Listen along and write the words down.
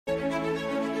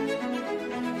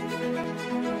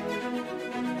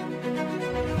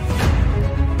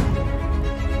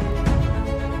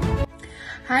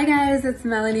Hi guys, it's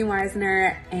Melanie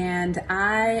Weisner, and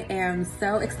I am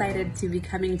so excited to be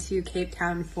coming to Cape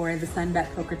Town for the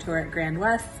Sunbet Poker Tour at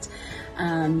GrandWest.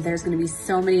 There's going to be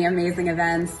so many amazing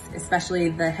events, especially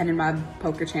the Hen and Mob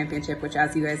Poker Championship, which,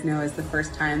 as you guys know, is the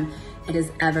first time it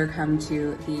has ever come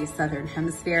to the Southern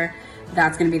Hemisphere.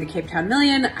 That's going to be the Cape Town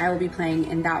Million. I will be playing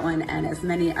in that one and as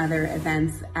many other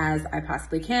events as I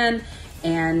possibly can.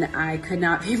 And I could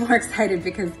not be more excited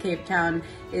because Cape Town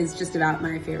is just about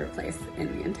my favorite place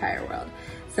in the entire world.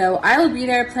 So I will be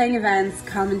there playing events,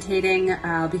 commentating.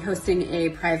 I'll be hosting a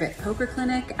private poker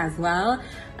clinic as well.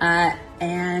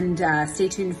 And stay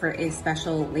tuned for a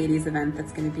special ladies event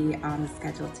that's going to be on the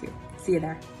schedule too. See you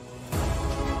there.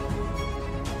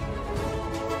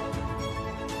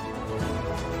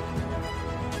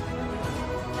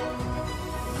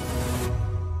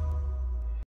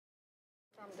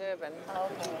 Durban.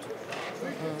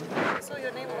 Okay. So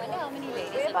your name was How many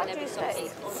ladies Where in about one you episode?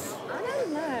 stay? I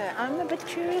don't know. I'm a bit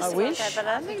curious. I about wish. that, but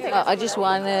I think they I just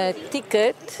won a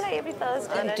ticket. play every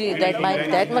Thursday. Do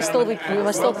that must still be. We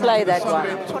must still play that one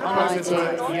on IG.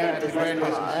 Here at the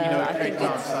GrandWest Casino at Cape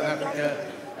Town, South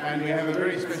Africa, and we have a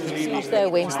very special evening. Tuesday,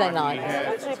 Wednesday night.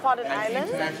 Actually, Pardon Island.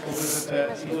 International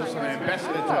visitor. She's also an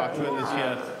ambassador to our tour this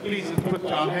year. Please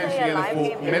put our hands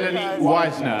together for Melanie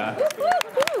Weisner.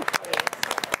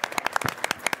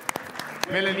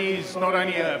 Melanie is not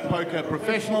only a poker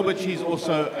professional, but she's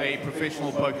also a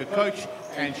professional poker coach,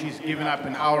 and she's given up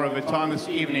an hour of her time this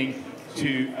evening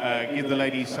to give the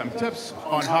ladies some tips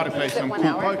on how to play some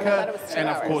cool poker. And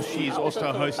of course, she's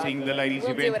also hosting the ladies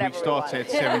event, which starts at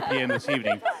 7 p.m. this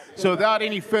evening. So without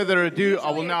any further ado,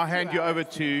 I will now hand you over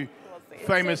to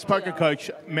famous poker coach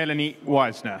Melanie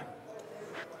Weisner.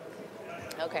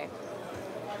 Okay.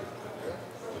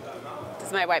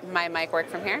 Does my mic work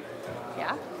from here?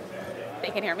 Yeah? They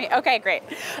can hear me? Okay, great.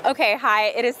 Okay, hi.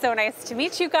 It is so nice to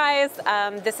meet you guys.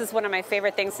 This is one of my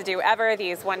favorite things to do ever,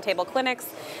 these one-table clinics.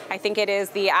 I think it is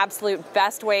the absolute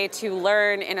best way to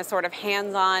learn in a sort of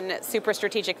hands-on, super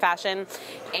strategic fashion.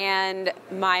 And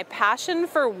my passion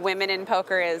for women in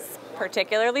poker is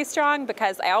particularly strong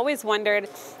because I always wondered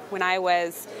when I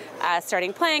was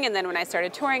starting playing and then when I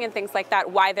started touring and things like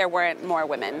that, why there weren't more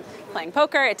women playing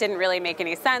poker. It didn't really make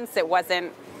any sense. There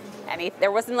wasn't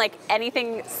like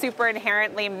anything super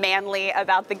inherently manly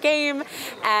about the game,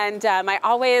 and I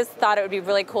always thought it would be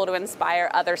really cool to inspire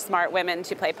other smart women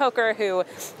to play poker who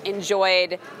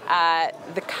enjoyed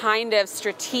the kind of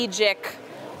strategic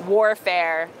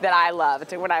warfare that I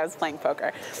loved when I was playing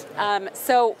poker.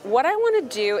 So what I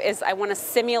want to do is I want to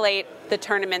simulate the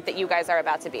tournament that you guys are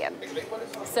about to be in.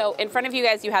 So in front of you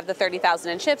guys, you have the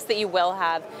 30,000 in chips that you will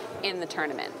have in the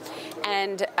tournament.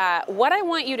 And what I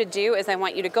want you to do is I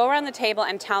want you to go around the table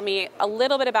and tell me a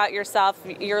little bit about yourself,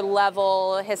 your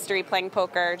level, history playing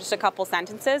poker, just a couple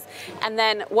sentences, and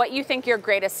then what you think your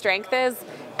greatest strength is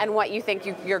and what you think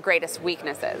your greatest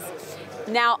weakness is.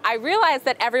 Now, I realize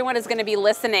that everyone is going to be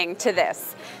listening to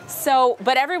this,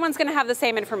 but everyone's going to have the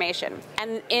same information.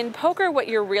 And in poker, what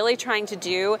you're really trying to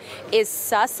do is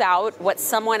suss out what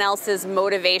someone else's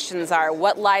motivations are,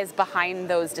 what lies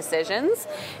behind those decisions.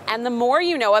 And the more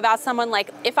you know about someone, like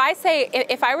if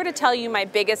I were to tell you my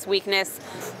biggest weakness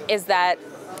is that,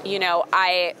 you know,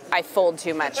 I fold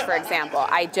too much, for example.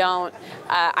 I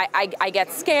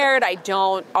get scared. I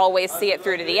don't always see it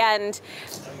through to the end.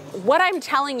 What I'm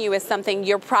telling you is something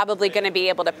you're probably going to be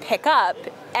able to pick up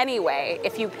anyway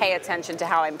if you pay attention to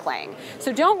how I'm playing.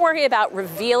 So don't worry about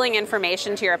revealing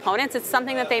information to your opponents. It's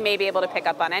something that they may be able to pick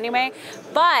up on anyway.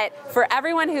 But for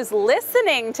everyone who's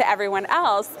listening to everyone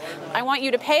else, I want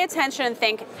you to pay attention and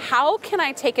think, how can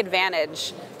I take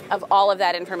advantage of all of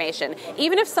that information?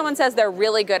 Even if someone says they're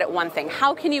really good at one thing,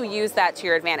 how can you use that to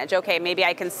your advantage? Okay, maybe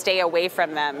I can stay away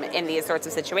from them in these sorts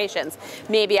of situations.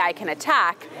 Maybe I can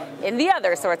attack in the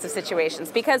other sorts of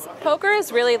situations, because poker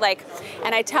is really like,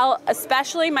 and I tell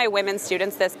especially my women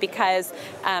students this because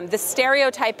the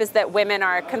stereotype is that women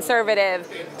are conservative,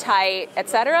 tight,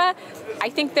 etc. I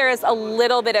think there is a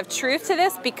little bit of truth to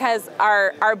this because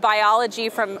our biology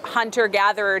from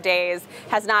hunter-gatherer days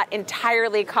has not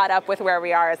entirely caught up with where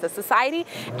we are as a society,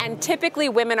 and typically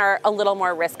women are a little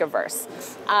more risk averse.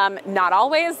 Not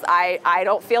always. I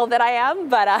don't feel that I am,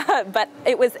 but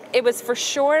it was for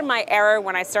sure my error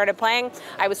when I started playing.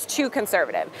 I was too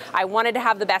conservative. I wanted to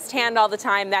have the best hand all the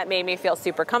time. That made me feel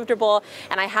super comfortable,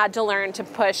 and I had to learn to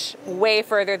push way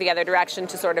further the other direction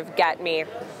to sort of get me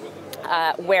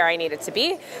where I needed to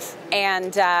be.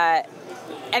 And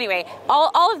anyway,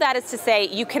 all of that is to say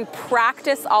you can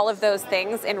practice all of those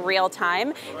things in real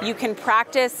time. You can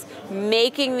practice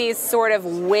making these sort of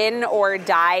win or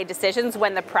die decisions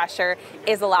when the pressure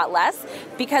is a lot less,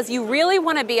 because you really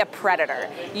want to be a predator.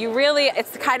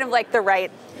 It's kind of like the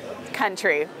right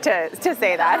country to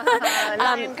say that.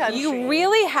 Lion country. You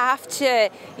really have to,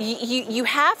 you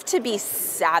have to be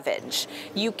savage.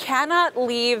 You cannot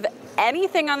leave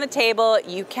anything on the table.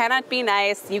 You cannot be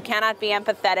nice. You cannot be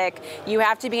empathetic. You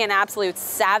have to be an absolute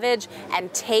savage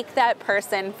and take that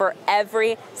person for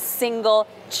every single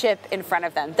chip in front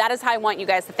of them. That is how I want you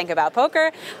guys to think about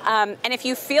poker. And if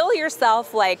you feel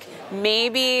yourself like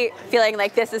maybe feeling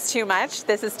like this is too much,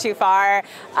 this is too far,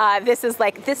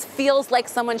 this feels like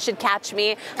someone should catch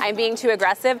me, I'm being too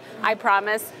aggressive, I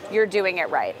promise you're doing it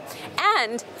right.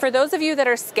 And for those of you that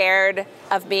are scared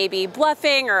of maybe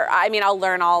bluffing, or I mean, I'll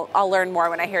learn more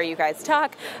when I hear you guys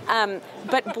talk.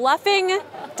 But bluffing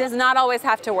does not always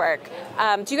have to work.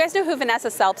 Do you guys know who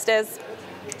Vanessa Selbst is?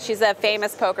 She's a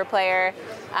famous poker player.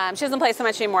 She doesn't play so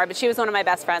much anymore, but she was one of my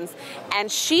best friends.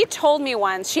 And she told me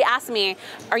once, she asked me,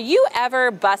 are you ever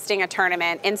busting a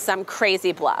tournament in some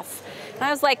crazy bluff? And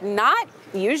I was like, not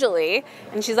usually.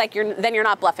 And she's like, then you're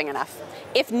not bluffing enough.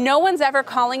 If no one's ever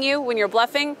calling you when you're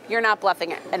bluffing, you're not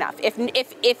bluffing enough.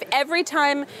 If every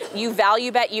time you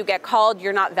value bet you get called,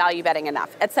 you're not value betting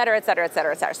enough, et cetera, et cetera, et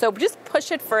cetera, et cetera. So just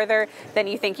push it further than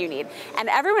you think you need. And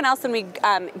everyone else, when we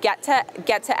get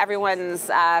to everyone's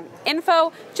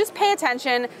info, just pay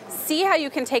attention, see how you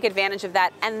can take advantage of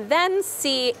that, and then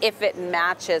see if it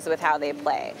matches with how they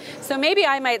play. So maybe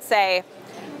I might say,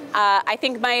 I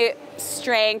think my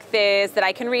strength is that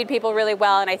I can read people really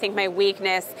well, and I think my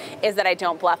weakness is that I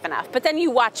don't bluff enough. But then you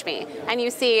watch me and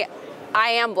you see I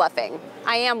am bluffing.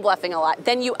 I am bluffing a lot.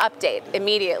 Then you update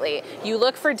immediately. You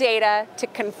look for data to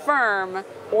confirm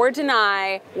or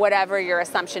deny whatever your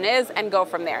assumption is and go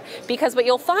from there. Because what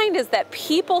you'll find is that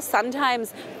people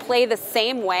sometimes play the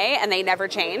same way and they never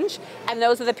change. And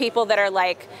those are the people that are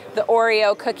like the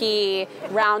Oreo cookie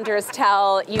rounders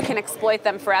tell you can exploit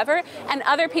them forever. And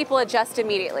other people adjust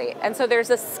immediately. And so there's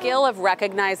a skill of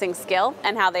recognizing skill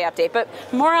and how they update. But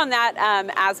more on that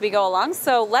as we go along.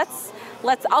 So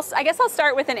I guess I'll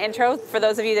start with an intro for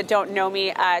those of you that don't know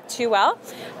me too well.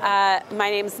 My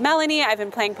name's Melanie. I've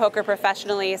been playing poker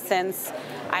professionally since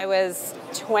I was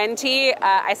 20.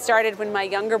 I started when my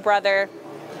younger brother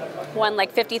won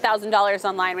like $50,000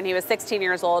 online when he was 16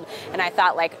 years old, and I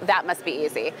thought, like, that must be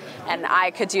easy, and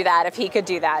I could do that if he could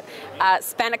do that.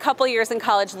 Spent a couple years in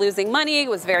college losing money,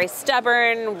 was very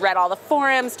stubborn, read all the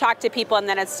forums, talked to people, and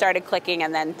then it started clicking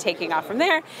and then taking off from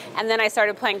there. And then I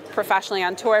started playing professionally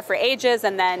on tour for ages,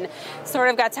 and then sort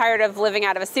of got tired of living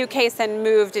out of a suitcase and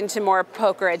moved into more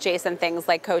poker adjacent things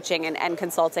like coaching and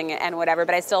consulting and whatever.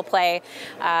 But I still play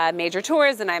major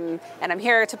tours, and I'm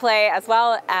here to play as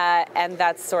well, and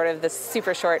that's sort of the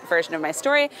super short version of my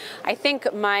story. I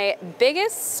think my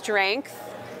biggest strength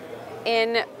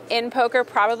in poker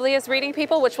probably is reading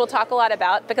people, which we'll talk a lot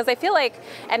about, because I feel like,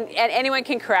 and anyone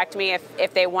can correct me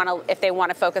if they want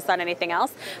to focus on anything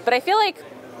else, but I feel like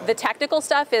the technical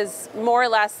stuff is more or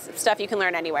less stuff you can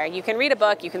learn anywhere. You can read a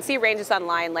book, you can see ranges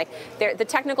online, like the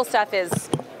technical stuff is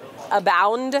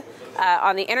abound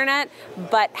on the internet,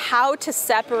 but how to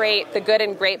separate the good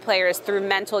and great players through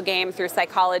mental game, through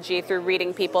psychology, through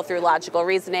reading people, through logical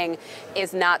reasoning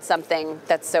is not something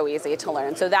that's so easy to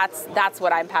learn. So that's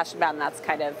what I'm passionate about, and that's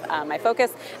kind of my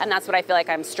focus, and that's what I feel like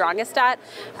I'm strongest at.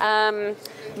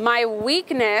 My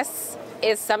weakness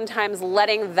is sometimes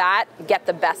letting that get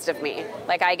the best of me.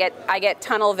 Like I get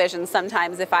tunnel vision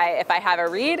sometimes if I have a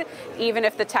read, even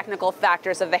if the technical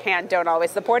factors of the hand don't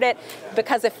always support it,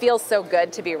 because it feels so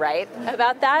good to be right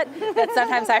about that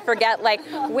sometimes I forget, like,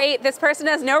 wait, this person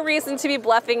has no reason to be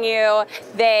bluffing you.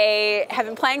 They have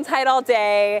been playing tight all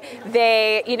day.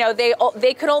 They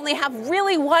could only have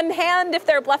really one hand if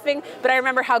they're bluffing, but I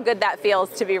remember how good that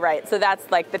feels to be right. So that's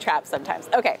like the trap sometimes.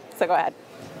 Okay, so go ahead.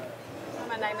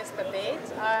 My name is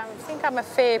Babette. I think I'm a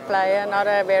fair player, not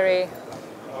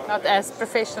as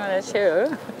professional as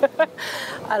you.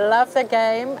 I love the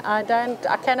game. I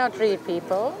cannot read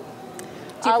people.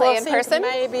 Do you play in person?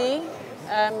 Maybe.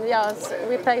 Yes,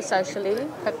 we play socially,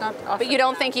 but not often. But you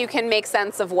don't think you can make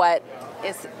sense of what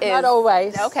is not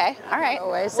always. Okay, all right. Not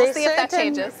always. We'll see if that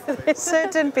changes. There's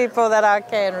certain people that I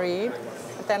can read,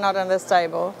 but they're not on this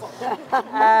table. But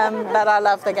I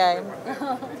love the game.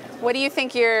 What do you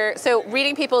think so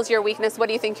reading people is your weakness. What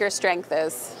do you think your strength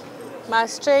is? My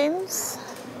strengths?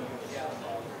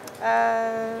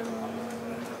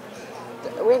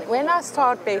 when I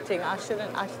start betting, I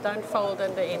don't fold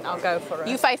in the end. I'll go for it.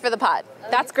 You fight for the pot.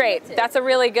 That's great. That's a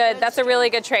really good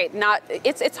trait.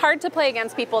 It's hard to play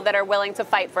against people that are willing to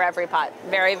fight for every pot.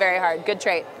 Very, very hard. Good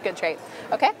trait. Good trait.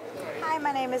 Okay. Hi,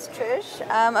 my name is Trish.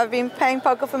 I've been playing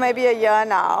poker for maybe a year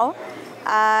now.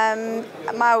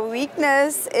 My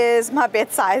weakness is my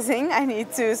bet sizing. I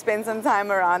need to spend some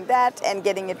time around that and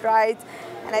getting it right.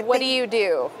 And what do you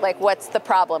do? Like, what's the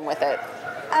problem with it?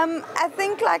 I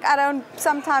think like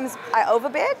sometimes I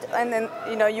overbet, and then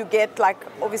you get like,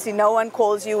 obviously no one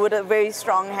calls you with a very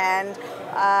strong hand,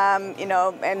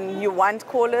 and you want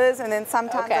callers, and then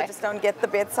sometimes I just don't get the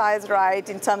bet size right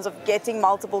in terms of getting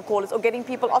multiple callers or getting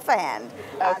people off a hand.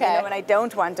 When I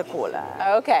don't want a caller.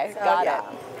 Okay, so, got it.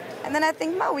 And then I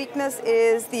think my weakness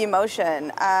is the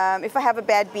emotion. If I have a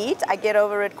bad beat, I get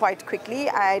over it quite quickly.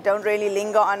 I don't really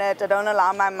linger on it. I don't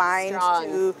allow my mind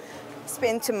to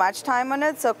spend too much time on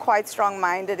it. So quite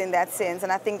strong-minded in that sense.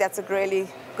 And I think that's a really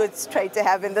good trait to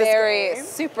have in this game.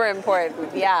 Super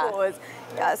important, yeah.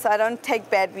 So I don't take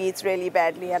bad beats really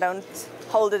badly. I don't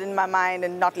hold it in my mind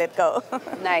and not let go.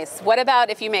 Nice. What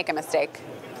about if you make a mistake?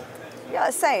 Yeah,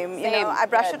 same. I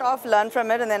brush it off, learn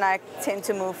from it, and then I tend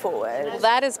to move forward. Well,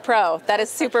 that is pro. That is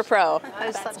super pro.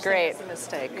 That's great. A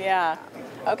mistake. Yeah.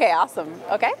 Okay, awesome.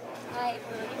 Okay. Hi,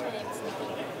 my name is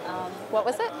Nikki. What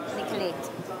was it?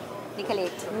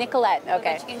 Nicolette. Nicolette,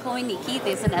 okay. But you can call me Nikki,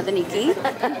 there's another Nikki.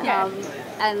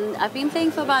 And I've been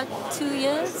playing for about 2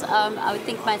 years. I would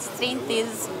think my strength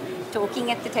is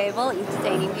talking at the table,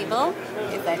 entertaining people,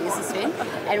 if that is a strength.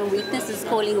 And weakness is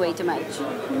calling way too much.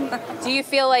 Do you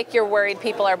feel like you're worried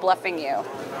people are bluffing you?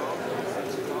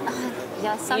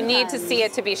 Yeah, sometimes. You need to see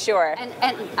it to be sure. And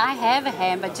I have a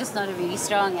hand, but just not a really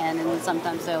strong hand, and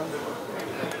sometimes they'll,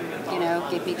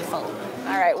 get me to fold.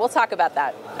 All right, we'll talk about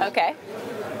that. Okay.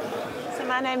 So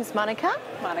my name's Monica.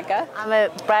 Monica. I'm a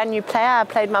brand new player. I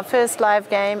played my first live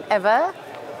game ever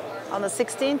on the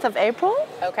 16th of April.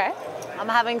 Okay. I'm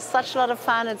having such a lot of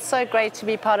fun. It's so great to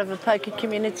be part of a poker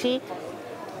community.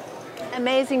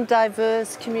 Amazing,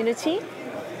 diverse community.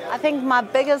 I think my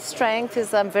biggest strength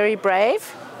is I'm very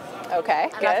brave. Okay,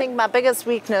 and I think my biggest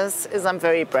weakness is I'm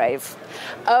very brave.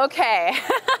 Okay.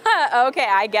 Okay,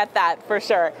 I get that for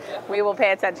sure. We will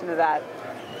pay attention to that.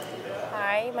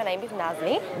 Hi, my name is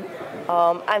Nazni.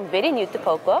 I'm very new to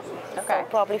poker. Okay. So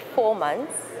probably 4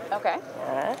 months. Okay.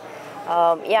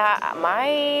 My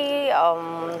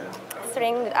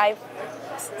strength that I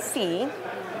see,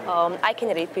 I can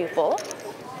read people,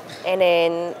 and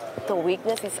then the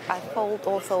weakness is I fold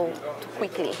also too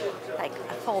quickly. Like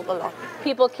I fold a lot.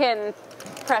 People can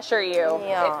pressure you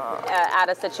out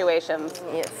of situations.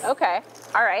 Yes. Okay.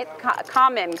 All right.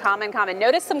 Common.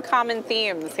 Notice some common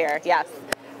themes here. Yes.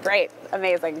 Great.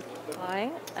 Amazing.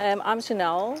 Hi, I'm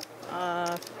Chanel.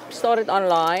 Started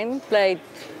online, played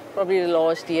probably the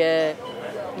last year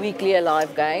weekly a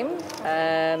live game.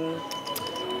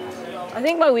 I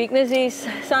think my weakness is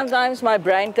sometimes my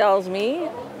brain tells me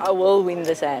I will win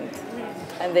this hand.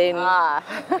 And then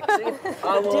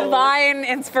divine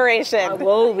inspiration. I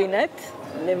will win it.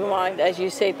 Never mind, as you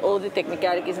said, all the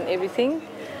technicalities and everything.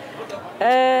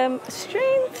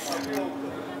 Strength.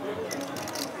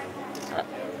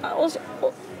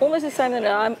 Almost the same as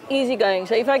I'm easygoing.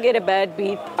 So if I get a bad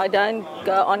beat, I don't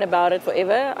go on about it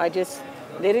forever. I just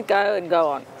let it go and go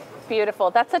on.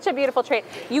 Beautiful. That's such a beautiful trait.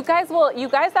 You guys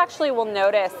actually will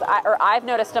notice, or I've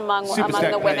noticed among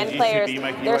the women players,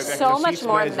 they're so much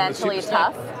more mentally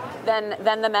tough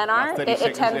than the men are.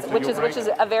 It tends, which is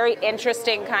a very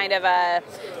interesting kind of a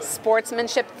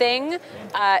sportsmanship thing.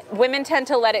 Women tend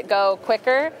to let it go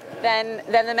quicker than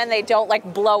the men. They don't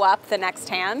like blow up the next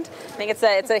hand. I think it's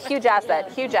a huge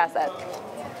asset. Huge asset.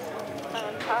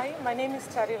 Hi, my name is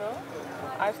Tariro.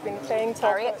 I've been playing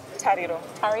poker. Tariro.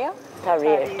 Tario?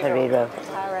 Tariro.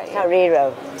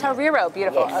 Tariro,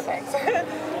 beautiful. Yes. Okay.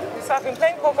 So I've been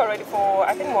playing poker already for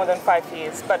I think more than 5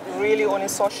 years, but really on a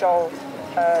social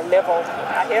level.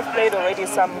 I have played already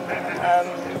some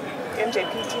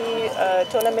MJPT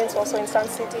tournaments also in Sun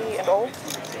City and all,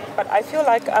 but I feel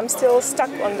like I'm still stuck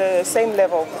on the same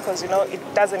level because it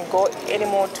doesn't go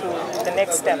anymore to the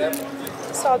next step.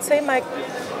 So I'd say my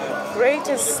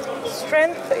greatest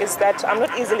strength is that I'm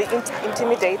not easily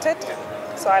intimidated.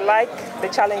 So I like the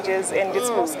challenges, and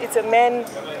it's a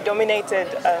man-dominated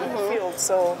field,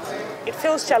 so it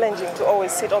feels challenging to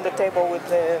always sit on the table with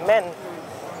the men.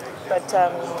 But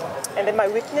and then my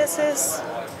weaknesses,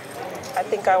 I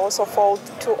think I also fold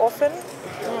too often.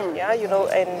 Yeah,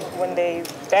 and when they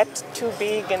bet too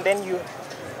big, and then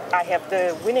I have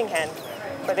the winning hand.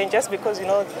 But then just because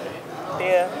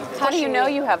they're how do you know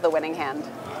you have the winning hand?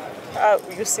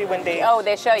 You see when they... Oh,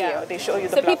 they show you. They show you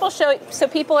the so bluff. So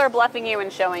people are bluffing you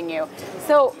and showing you.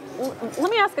 So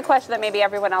let me ask a question that maybe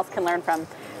everyone else can learn from.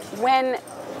 When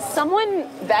someone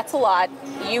bets a lot,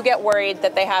 you get worried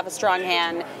that they have a strong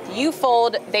hand, you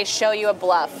fold, they show you a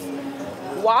bluff.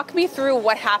 Walk me through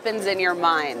what happens in your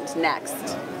mind next.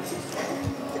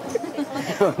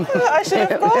 I should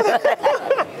have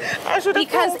called.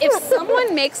 Because if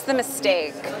someone makes the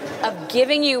mistake of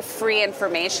giving you free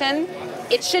information,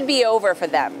 it should be over for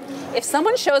them. If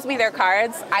someone shows me their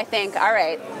cards, I think, all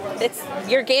right,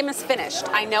 your game is finished.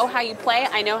 I know how you play.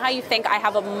 I know how you think. I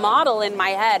have a model in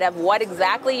my head of what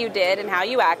exactly you did and how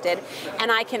you acted,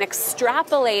 and I can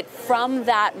extrapolate from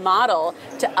that model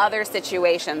to other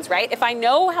situations, right? If I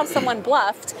know how someone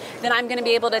bluffed, then I'm going to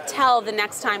be able to tell the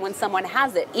next time when someone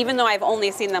has it. Even though I've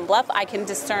only seen them bluff, I can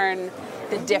discern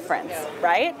the difference,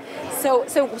 right? So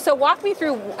walk me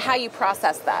through how you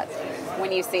process that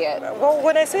when you see it. Well,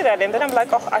 when I see that, and then I'm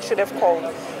like, oh, I should have called.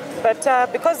 But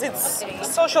because it's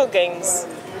social games,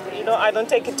 you know, I don't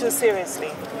take it too seriously.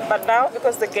 But now,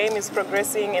 because the game is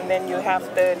progressing and then you have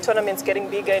the tournaments getting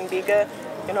bigger and bigger,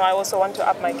 you know, I also want to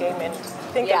up my game and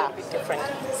think a little bit different.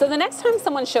 So the next time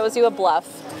someone shows you a bluff,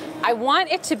 I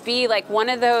want it to be like one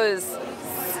of those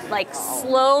like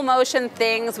slow motion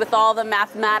things with all the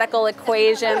mathematical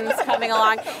equations coming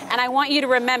along. And I want you to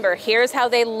remember, here's how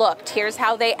they looked, here's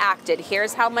how they acted,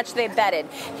 here's how much they betted,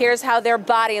 here's how their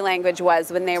body language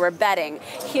was when they were betting,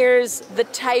 here's the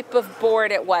type of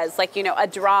board it was, like, you know, a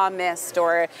draw missed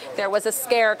or there was a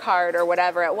scare card or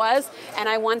whatever it was. And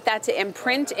I want that to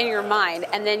imprint in your mind,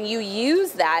 and then you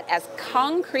use that as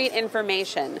concrete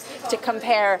information to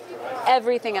compare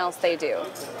everything else they do.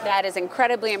 That is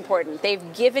incredibly important. They've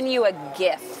given you a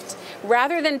gift.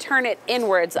 Rather than turn it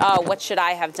inwards, oh, what should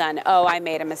I have done? Oh, I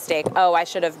made a mistake. Oh, I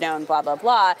should have known, blah, blah,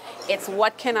 blah. It's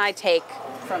what can I take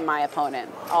from my opponent?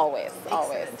 Always,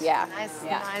 always, yeah.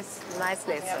 Nice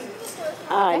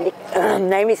lesson.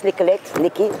 Name is Nicolette,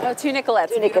 Nikki. Oh, two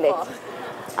Nicolettes. Two Nicolettes.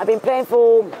 I've been playing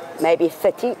for maybe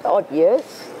 30 odd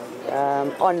years,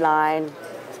 online,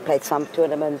 played some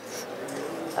tournaments.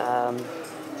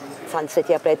 Sun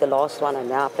City, I played the last one, and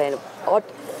now I'm playing odd.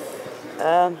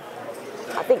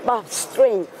 I think my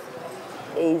strength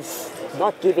is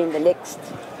not giving the next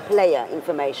player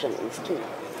information is key.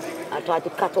 I try to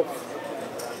cut off.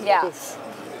 Yeah. This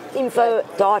info,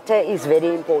 data is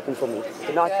very important for me.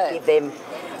 To not give them.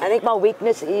 I think my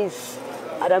weakness is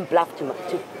I don't bluff too much.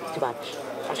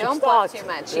 I should Don't start bluff too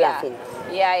much. bluffing.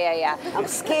 Yeah. I'm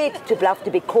scared to bluff,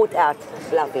 to be caught out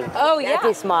bluffing. Oh, yeah. That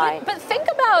is my. But think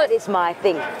about. That is my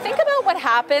thing. Think about what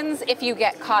happens if you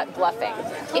get caught bluffing.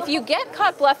 If you get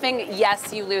caught bluffing,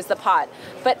 yes, you lose the pot.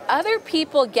 But other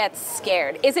people get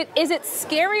scared. Is it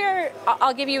scarier?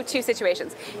 I'll give you two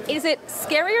situations. Is it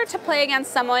scarier to play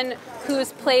against someone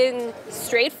who's playing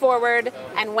straightforward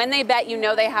and when they bet you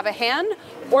know they have a hand,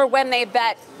 or when they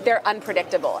bet they're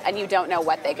unpredictable and you don't know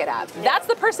what they could have? That's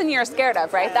the person you're scared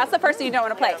of, right? That's the person you don't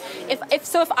want to play.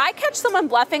 If I catch someone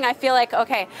bluffing, I feel like,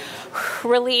 okay,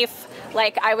 relief,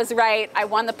 like I was right, I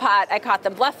won the pot, I caught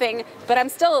them bluffing, but I'm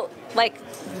still like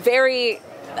very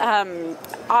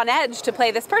on edge to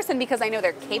play this person because I know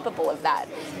they're capable of that.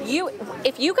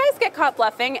 If you guys get caught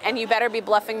bluffing, and you better be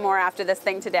bluffing more after this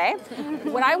thing today,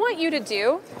 what I want you to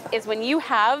do is when you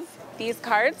have these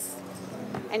cards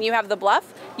and you have the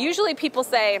bluff, usually people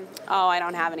say, oh, I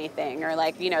don't have anything, or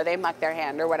like, you know, they muck their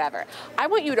hand or whatever. I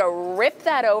want you to rip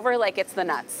that over like it's the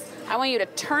nuts. I want you to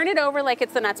turn it over like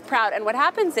it's the nuts proud. And what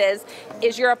happens is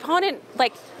your opponent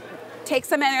like takes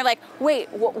them and they're like, wait,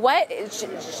 what?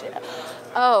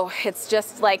 Oh, it's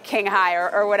just like king high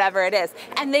or whatever it is.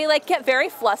 And they like get very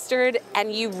flustered,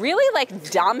 and you really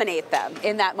like dominate them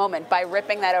in that moment by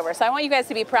ripping that over. So I want you guys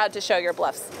to be proud to show your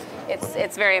bluffs.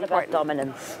 It's very important.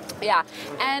 Dominance. Yeah.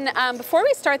 And before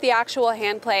we start the actual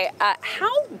hand play,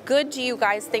 how good do you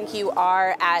guys think you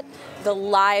are at the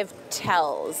live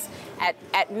tells,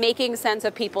 at making sense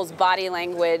of people's body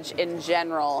language in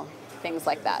general, things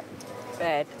like that?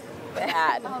 Bad.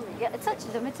 Yeah, it's such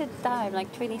limited time,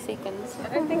 like 20 seconds.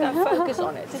 I don't think I focus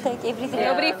on it. To take everything.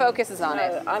 Nobody focuses on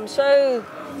it. I'm so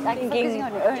Like thinking focusing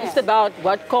on your own just hand. about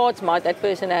what cards might that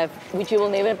person have, which you will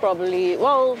never probably,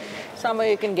 well, somewhere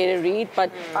you can get a read,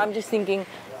 but I'm just thinking,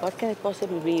 what can it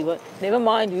possibly be? Never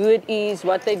mind who it is,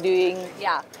 what they're doing.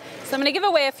 Yeah. So I'm going to give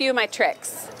away a few of my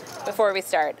tricks before we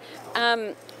start.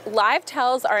 Live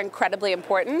tells are incredibly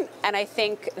important, and I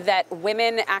think that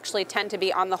women actually tend to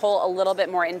be, on the whole, a little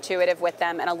bit more intuitive with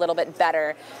them and a little bit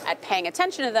better at paying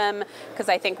attention to them, because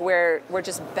I think we're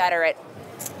just better at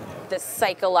the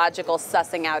psychological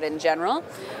sussing out in general.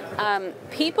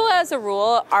 People as a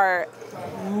rule are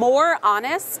more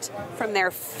honest from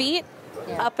their feet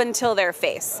up until their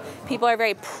face. People are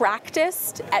very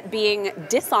practiced at being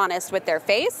dishonest with their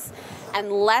face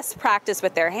and less practiced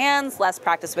with their hands, less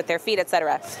practiced with their feet,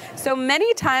 etc. So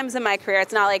many times in my career,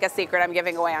 it's not like a secret I'm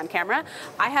giving away on camera,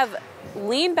 I have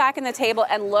leaned back in the table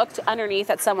and looked underneath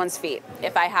at someone's feet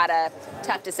if I had a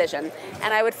tough decision.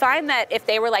 And I would find that if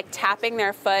they were like tapping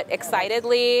their foot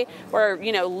excitedly or,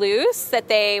 you know, loose, that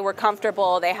they were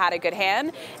comfortable, they had a good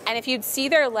hand. And if you'd see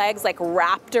their legs like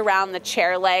wrapped around the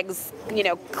chair legs, you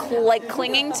know, like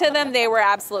clinging to them, they were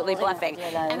absolutely bluffing.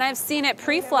 And I've seen it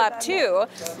pre-flop too,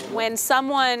 when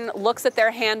someone looks at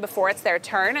their hand before it's their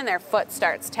turn and their foot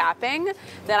starts tapping,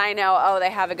 then I know, oh, they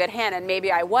have a good hand, and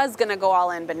maybe I was gonna go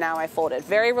all in, but now I folded.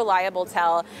 Very reliable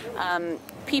tell.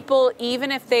 People,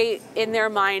 even if they in their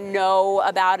mind know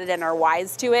about it and are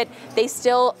wise to it, they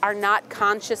still are not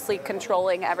consciously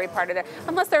controlling every part of it,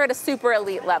 unless they're at a super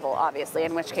elite level, obviously,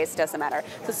 in which case it doesn't matter.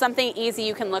 So something easy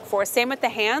you can look for. Same with the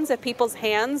hands. If people's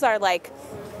hands are like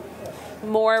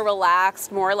more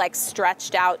relaxed, more like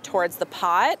stretched out towards the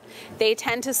pot, they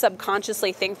tend to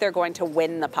subconsciously think they're going to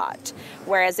win the pot.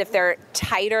 Whereas if they're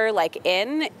tighter, like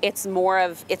in, it's more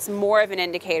of an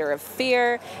indicator of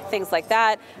fear, things like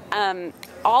that.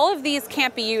 All of these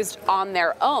can't be used on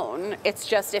their own. It's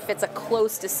just if it's a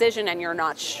close decision and you're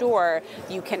not sure,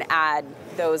 you can add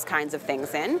those kinds of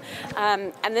things in.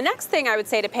 And the next thing I would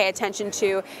say to pay attention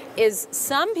to is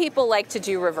some people like to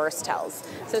do reverse tells.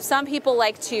 So some people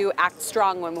like to act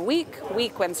strong when weak,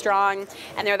 weak when strong,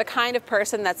 and they're the kind of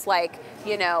person that's like,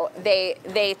 you know, they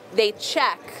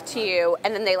check to you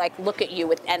and then they like look at you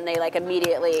with, and they like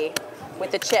immediately with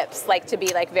the chips like to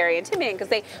be like very intimidating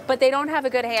because but they don't have a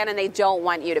good hand and they don't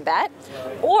want you to bet.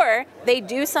 Or they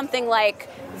do something like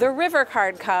the river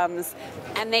card comes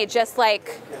and they just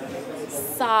like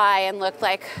sigh and look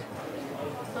like,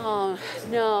 oh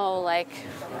no, like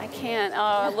I can't,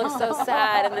 oh, it looks so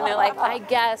sad. And then they're like, I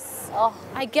guess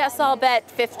I'll bet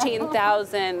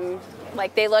 15,000.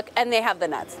 Like they look and they have the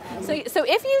nuts. So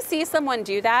if you see someone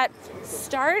do that,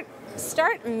 start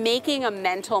making a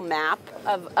mental map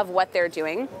of what they're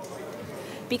doing.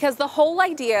 Because the whole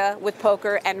idea with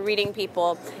poker and reading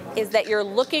people is that you're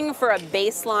looking for a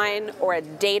baseline or a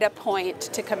data point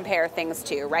to compare things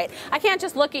to, right? I can't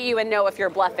just look at you and know if you're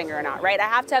bluffing or not, right? I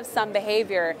have to have some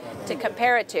behavior to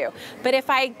compare it to. But if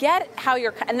I get how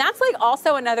you're, and that's like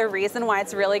also another reason why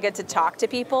it's really good to talk to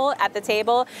people at the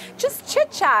table, just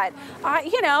chit chat,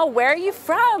 you know, where are you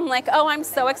from? Like, oh, I'm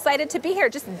so excited to be here.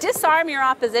 Just disarm your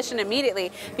opposition immediately.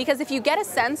 Because if you get a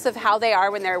sense of how they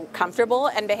are when they're comfortable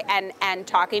and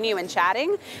talking to you and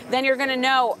chatting, then you're gonna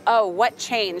know, oh, what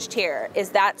changed here?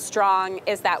 Is that strong?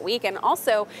 Is that weak? And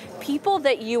also, people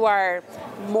that you are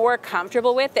more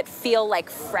comfortable with, that feel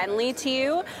like friendly to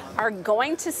you, are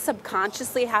going to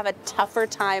subconsciously have a tougher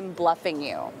time bluffing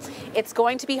you. It's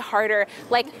going to be harder.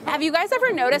 Like, have you guys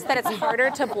ever noticed that it's harder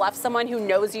to bluff someone who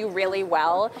knows you really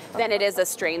well than it is a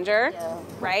stranger,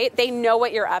 right? They know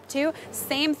what you're up to.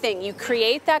 Same thing, you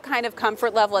create that kind of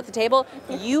comfort level at the table,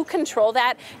 you control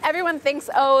that. Everyone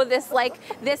thinks, oh,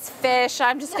 this fish,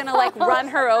 I'm just gonna like run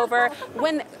her over,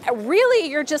 when really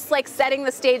you're just like setting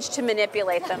the stage to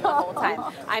manipulate them the whole time.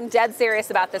 I'm dead serious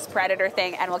about this predator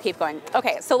thing, and we'll keep going.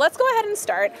 Okay, so let's go ahead and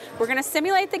start. We're gonna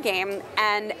simulate the game,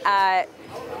 and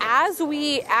as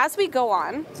we go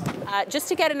on, just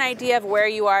to get an idea of where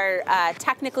you are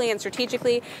technically and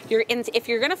strategically, if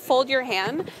you're gonna fold your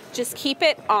hand, just keep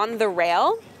it on the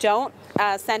rail. Don't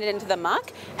send it into the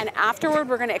muck. And afterward,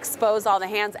 we're gonna expose all the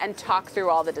hands and talk through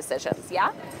all the decisions,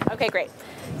 yeah? Okay, great.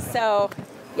 So,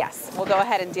 yes, we'll go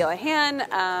ahead and deal a hand.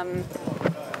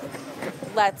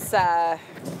 Let's, I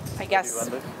guess,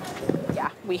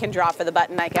 yeah, we can draw for the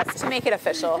button, I guess, to make it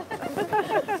official.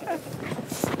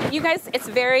 You guys, it's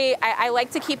very, I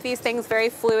like to keep these things very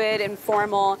fluid,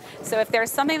 informal. So if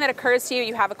there's something that occurs to you,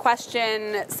 you have a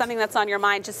question, something that's on your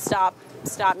mind, just stop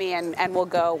me and we'll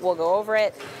go over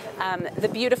it. The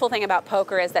beautiful thing about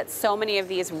poker is that so many of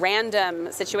these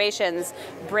random situations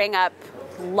bring up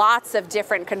lots of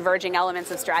different converging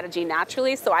elements of strategy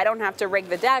naturally, so I don't have to rig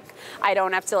the deck, I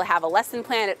don't have to have a lesson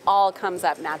plan, it all comes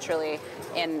up naturally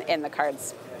in the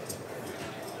cards.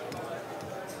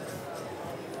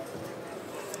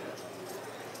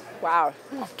 Wow,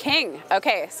 king.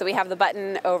 Okay, so we have the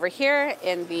button over here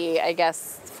in the, I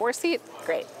guess, 4 seat.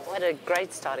 Great. What a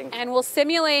great starting point. And we'll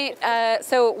simulate,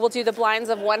 so we'll do the blinds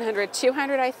of 100,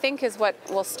 200, I think is what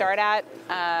we'll start at.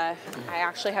 I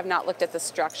actually have not looked at the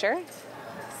structure.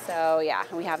 So yeah,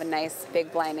 we have a nice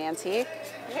big blind ante.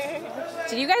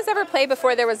 Did you guys ever play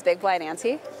before there was big blind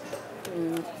ante?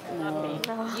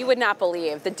 No. You would not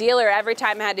believe. The dealer every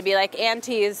time had to be like,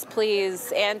 antes,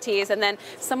 please, antes. And then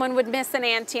someone would miss an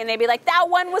ante and they'd be like, that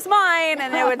one was mine.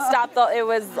 And it would stop. It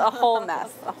was a whole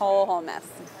mess, a whole mess.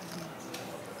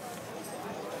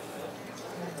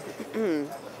 All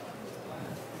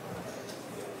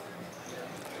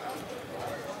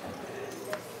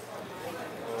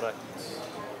right.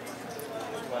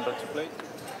 100 to play.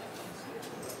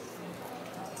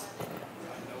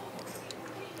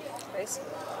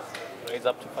 Raise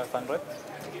up to 500.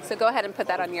 So go ahead and put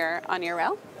that on your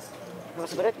rail.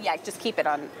 What's it? Yeah, just keep it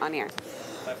on here.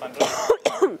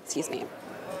 500. Excuse me.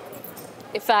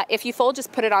 If you fold,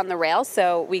 just put it on the rail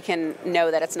so we can know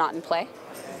that it's not in play.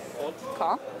 Fold.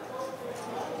 Call.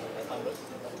 500.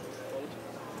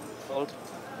 Fold.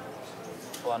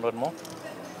 400 more.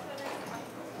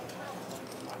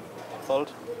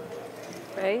 Fold.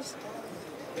 Raise.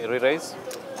 Re-raise.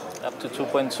 Up to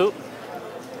 2.2.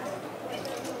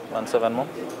 17 more.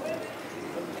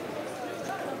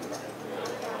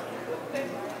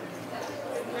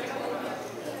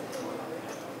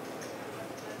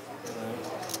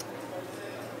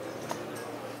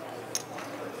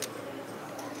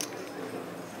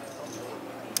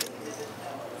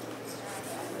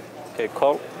 Okay,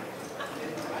 call.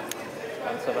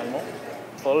 17 more.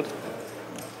 Fold.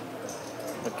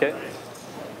 Okay.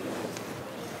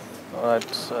 All right.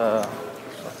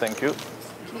 Thank you.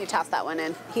 Can you toss that one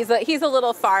in? He's a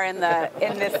little far in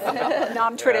this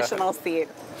non-traditional seat.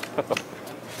 All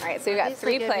right, so we've got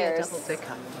 3 players.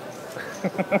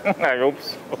 I hope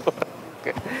so.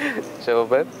 Okay. Show a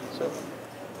bet.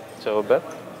 Show a bet.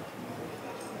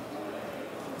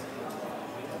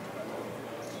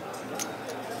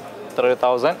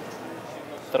 $3,000.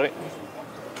 3.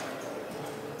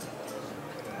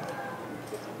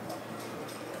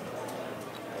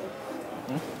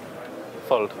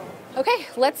 Fold. Okay,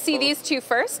 let's see these two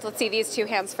first. Let's see these 2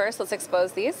 hands first. Let's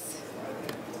expose these.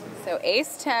 So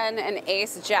ace 10 and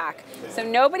ace jack. So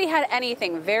nobody had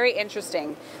anything. Very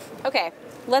interesting. Okay,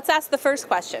 let's ask the first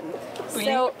question.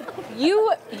 So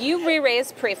you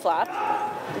re-raised pre-flop.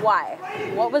 Why?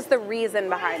 What was the reason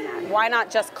behind that? Why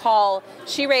not just call?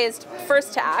 She raised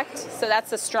first to act, so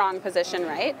that's a strong position,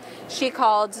 right? She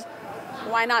called.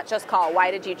 Why not just call?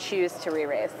 Why did you choose to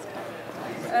re-raise?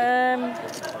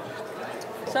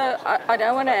 So I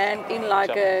don't want to hand in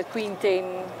like a queen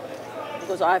 10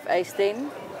 because I have ace 10.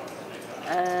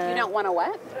 You don't want to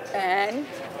what? And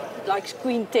like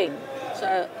queen 10.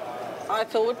 So I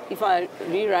thought if I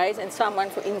re-raise and someone,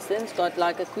 for instance, got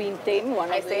like a queen 10,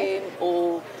 one of them,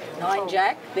 or 9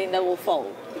 jack, then they will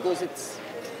fold because it's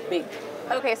big.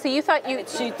 Okay, so you thought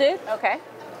it's suited. Okay.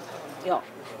 Yeah.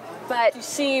 But to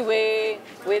see where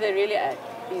they're really at.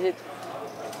 Is it?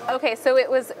 Okay, so it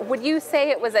was. Would you say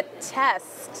it was a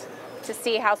test to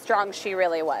see how strong she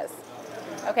really was?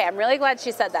 Okay, I'm really glad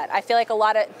she said that. I feel like a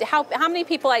lot of how many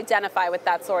people identify with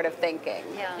that sort of thinking?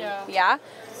 Yeah. Yeah.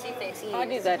 I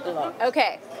do that a lot.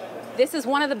 Okay, this is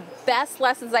one of the best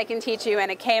lessons I can teach you,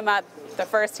 and it came up the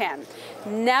first hand.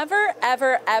 Never,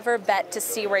 ever, ever bet to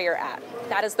see where you're at.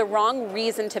 That is the wrong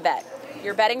reason to bet.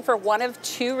 You're betting for one of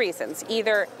 2 reasons,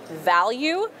 either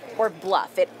value or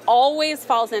bluff. It always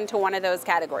falls into one of those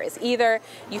categories. Either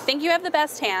you think you have the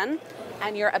best hand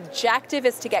and your objective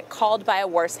is to get called by a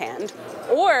worse hand,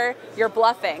 or you're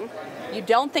bluffing, you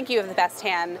don't think you have the best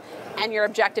hand, and your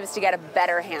objective is to get a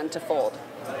better hand to fold.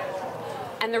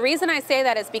 And the reason I say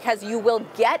that is because you will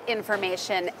get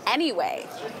information anyway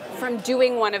from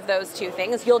doing one of those 2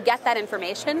 things. You'll get that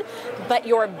information, but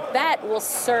your bet will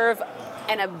serve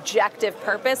an objective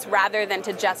purpose rather than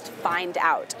to just find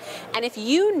out. And if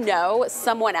you know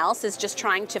someone else is just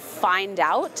trying to find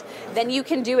out, then you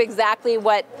can do exactly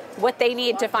what they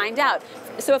need to find out.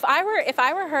 So if I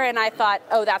were her and I thought,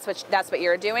 oh, that's what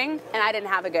you're doing, and I didn't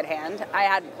have a good hand, I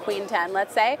had queen 10,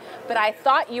 let's say, but I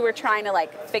thought you were trying to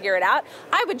like figure it out,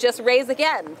 I would just raise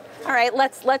again. All right,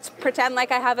 let's pretend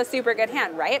like I have a super good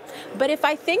hand, right? But if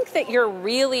I think that you're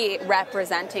really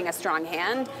representing a strong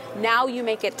hand, now you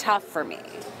make it tough for me.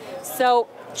 So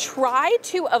try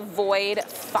to avoid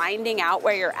finding out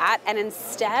where you're at and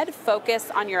instead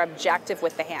focus on your objective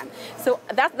with the hand. So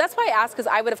that's why I asked, because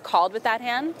I would have called with that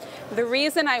hand. The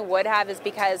reason I would have is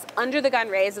because under the gun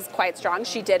raise is quite strong.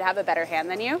 She did have a better hand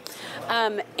than you.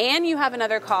 And you have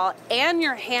another call, and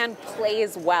your hand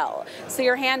plays well. So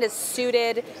your hand is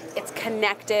suited, it's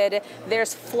connected.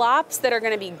 There's flops that are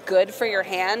going to be good for your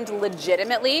hand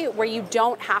legitimately where you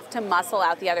don't have to muscle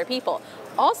out the other people.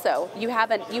 Also, you have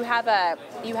a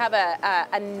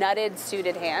nutted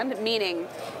suited hand, meaning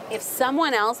If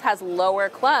someone else has lower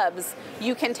clubs,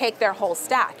 you can take their whole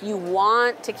stack. You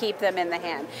want to keep them in the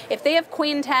hand. If they have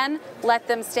queen 10, let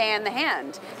them stay in the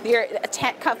hand. Your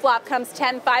flop comes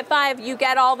 10, 5, 5, you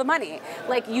get all the money.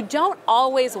 Like, you don't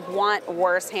always want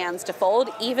worse hands to fold,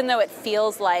 even though it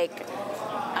feels like,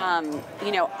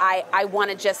 you know, I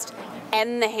want to just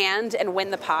end the hand and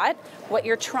win the pot. What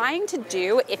you're trying to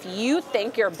do, if you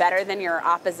think you're better than your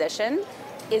opposition,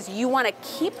 is you want to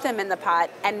keep them in the pot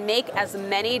and make as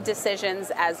many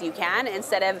decisions as you can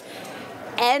instead of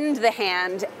end the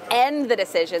hand, end the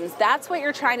decisions. That's what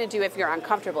you're trying to do if you're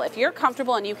uncomfortable. If you're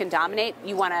comfortable and you can dominate,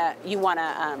 you want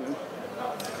to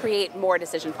create more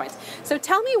decision points. So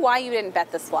tell me why you didn't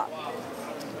bet this flop.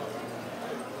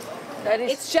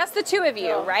 It's just the two of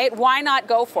you, right? Why not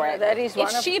go for it? That is one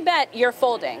if she bet, you're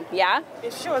folding, yeah?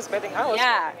 If she was betting, I was folding,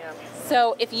 yeah.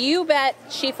 So if you bet,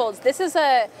 she folds. This is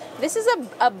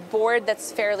a board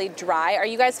that's fairly dry. Are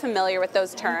you guys familiar with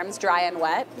those terms, dry and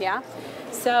wet? Yeah.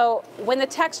 So when the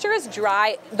texture is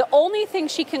dry, the only thing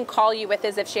she can call you with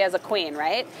is if she has a queen,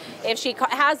 right? If she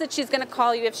has it, she's going to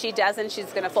call you. If she doesn't,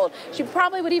 she's going to fold. She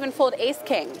probably would even fold ace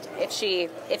king if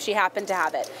she happened to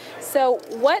have it. So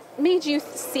what made you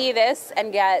see this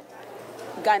and get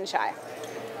gun shy?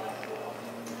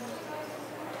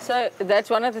 So that's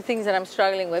one of the things that I'm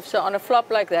struggling with. So on a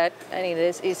flop like that, and it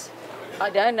is I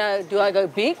don't know, do I go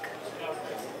big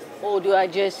or do I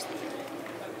just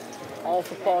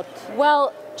half a pot?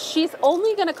 Well, she's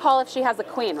only going to call if she has a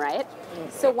queen, right?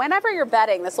 So whenever you're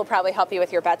betting, this will probably help you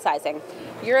with your bet sizing.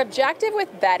 Your objective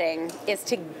with betting is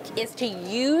to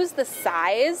use the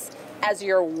size as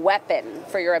your weapon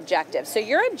for your objective. So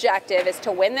your objective is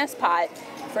to win this pot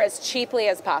for as cheaply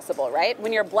as possible, right?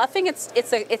 When you're bluffing, it's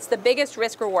the biggest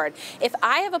risk reward. If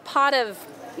I have a pot of,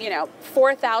 you know,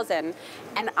 4,000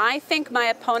 and I think my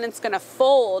opponent's going to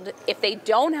fold if they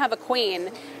don't have a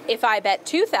queen, if I bet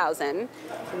 2,000,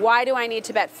 why do I need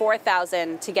to bet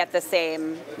 4,000 to get the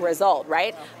same result,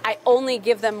 right? I only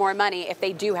give them more money if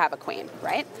they do have a queen,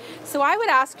 right? So I would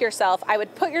ask yourself, I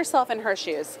would put yourself in her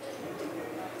shoes.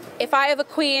 If I have a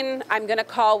queen, I'm going to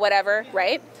call whatever,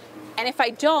 right? And if I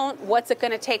don't, what's it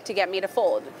going to take to get me to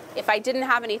fold? If I didn't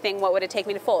have anything, what would it take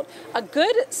me to fold? A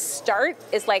good start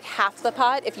is like half the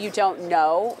pot if you don't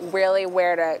know really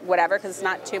where to whatever, because it's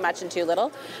not too much and too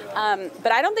little.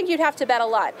 But I don't think you'd have to bet a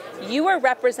lot. You are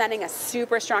representing a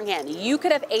super strong hand. You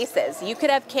could have aces. You could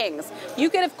have kings. You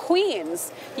could have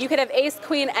queens. You could have ace,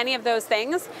 queen, any of those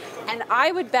things. And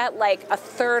I would bet like a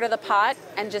third of the pot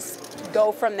and just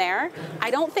go from there.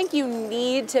 I don't think you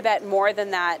need to bet more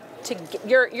than that. To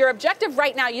get, your objective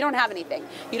right now, you don't have anything.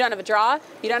 You don't have a draw,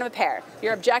 you don't have a pair.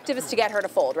 Your objective is to get her to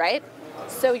fold, right?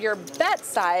 So your bet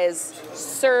size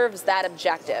serves that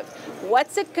objective.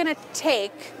 What's it gonna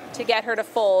take to get her to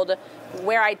fold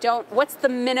where I don't, what's the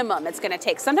minimum it's gonna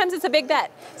take? Sometimes it's a big bet.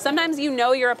 Sometimes you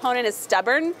know your opponent is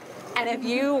stubborn, and if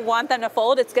you want them to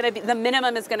fold, it's gonna be, the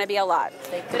minimum is gonna be a lot.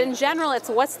 But in general, it's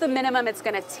what's the minimum it's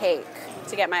gonna take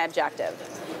to get my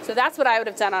objective. So that's what I would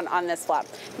have done on this flop.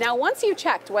 Now, once you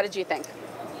checked, what did you think?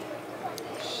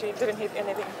 She didn't hit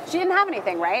anything. She didn't have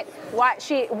anything, right?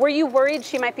 Were you worried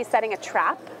she might be setting a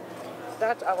trap?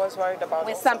 That I was worried about.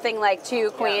 With something like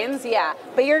two queens, yeah.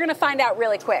 But you're gonna find out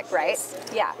really quick, right?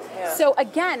 Yeah. So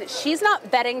again, she's not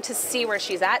betting to see where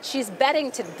she's at. She's betting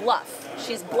to bluff.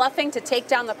 She's bluffing to take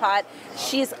down the pot.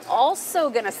 She's also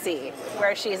gonna see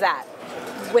where she's at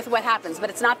with what happens,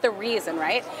 but it's not the reason,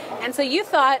 right? And so you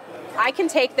thought, I can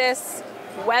take this,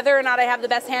 whether or not I have the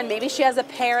best hand. Maybe she has a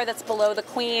pair that's below the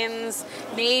queens,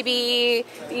 maybe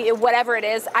whatever it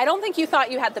is. I don't think you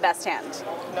thought you had the best hand.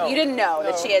 No, you didn't know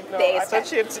that she had the ace. I thought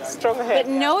she had a strong hand. But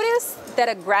notice that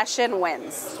aggression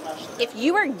wins. If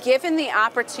you are given the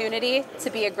opportunity to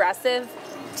be aggressive,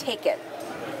 take it.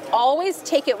 Always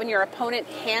take it when your opponent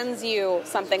hands you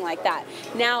something like that.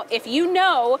 Now, if you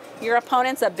know your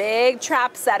opponent's a big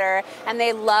trap setter and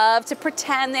they love to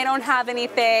pretend they don't have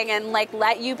anything and like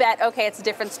let you bet, okay, it's a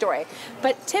different story.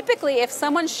 But typically, if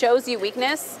someone shows you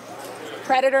weakness,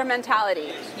 predator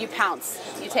mentality, you pounce,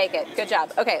 you take it. Good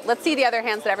job. Okay, let's see the other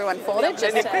hands that everyone folded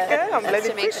just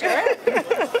to make sure.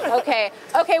 Okay,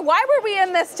 why were we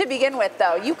in this to begin with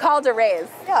though? You called a raise.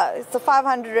 Yeah, it's a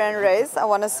 500 rand raise. I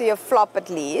want to see a flop at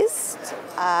least,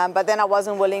 but then I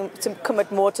wasn't willing to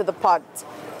commit more to the pot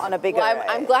on a bigger raise.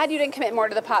 I'm glad you didn't commit more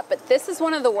to the pot, but this is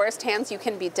one of the worst hands you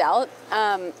can be dealt.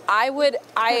 I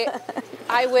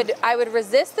I would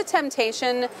resist the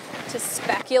temptation to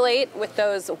speculate with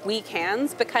those weak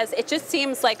hands, because it just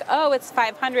seems like, oh, it's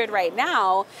 500 right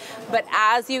now, but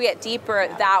as you get deeper,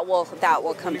 that will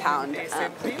compound. Excuse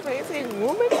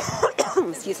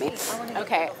me.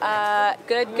 Okay.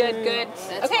 Good.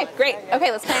 Okay, great.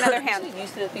 Okay, let's play another hand.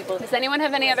 Does anyone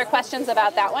have any other questions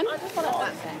about that one?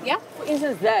 Yeah. For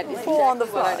instance, that is Four on the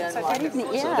floor.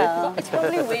 Yeah. It's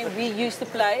probably when we used to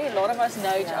play. A lot of us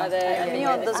know each other. And Me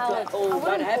on this blind. I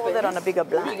wouldn't call that on a bigger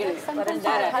blind. But in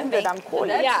that 100 I'm calling.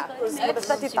 Yeah. With a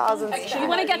 30,000. You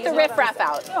want to get the riffraff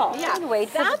out. Yeah.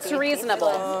 That's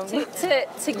reasonable. To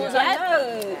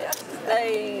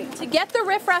get the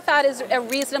riffraff out is a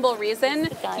reasonable reason.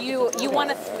 You want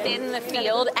to thin the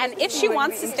field, and if she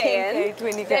wants to stay in,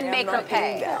 then make her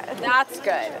pay. That's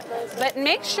good. But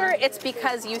make sure it's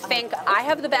because you think, I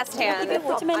have the best hand.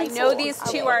 I know these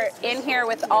two are in here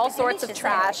with all sorts of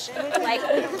trash.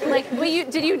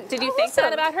 Did you think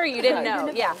that about her? You didn't know.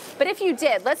 Yeah. But if you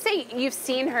did, let's say you've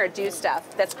seen her do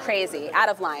stuff that's crazy, out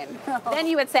of line. Then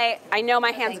you would say, I know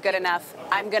my hand's good enough.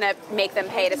 I'm going to make them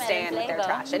pay to stay in with their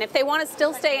trash. And if they want to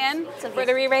still stay in for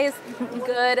the re-raise,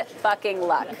 good fucking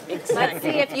luck. Let's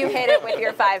see if you hit it with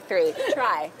your 5-3.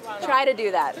 Try to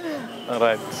do that. All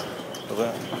right.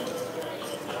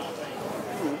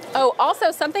 Oh,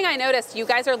 also something I noticed, you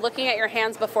guys are looking at your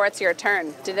hands before it's your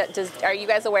turn. Are you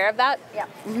guys aware of that? Yeah.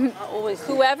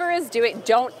 Whoever is doing,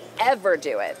 don't ever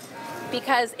do it.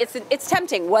 Because it's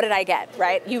tempting. What did I get,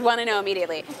 right? You want to know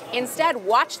immediately. Instead,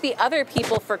 watch the other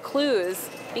people for clues,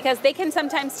 because they can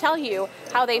sometimes tell you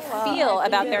how they feel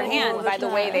about their hand by the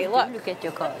way they look. Look at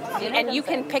your cards. And you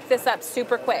can pick this up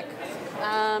super quick.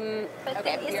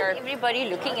 Okay, isn't everybody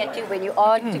looking at you when you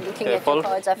are looking at your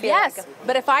cards? I feel yes,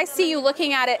 but if I see you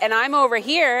looking at it and I'm over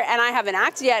here and I haven't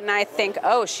acted yet and I think,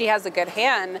 oh, she has a good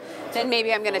hand, then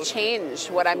maybe I'm going to change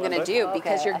what I'm going to do,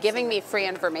 because you're giving me free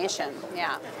information.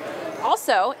 Yeah.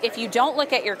 Also, if you don't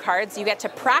look at your cards, you get to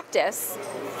practice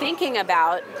thinking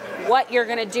about what you're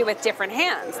going to do with different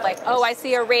hands. Like, oh, I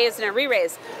see a raise and a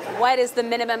re-raise. What is the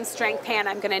minimum strength hand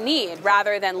I'm going to need,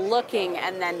 rather than looking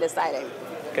and then deciding.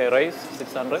 Okay, raise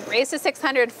 600. Raise to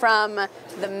 600 from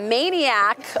the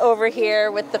maniac over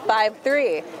here with the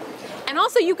 5-3. And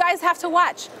also, you guys have to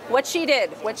watch what she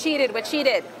did, what she did, what she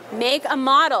did. Make a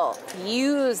model.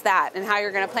 Use that in how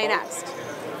you're going to play next.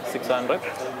 600.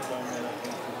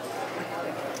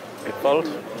 Fold.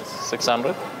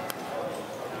 600.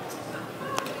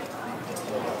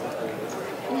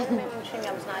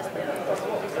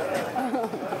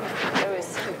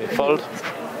 Fold.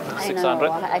 600.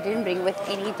 I didn't bring with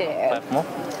any there. 5 more.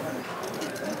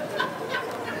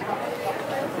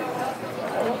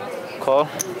 Call.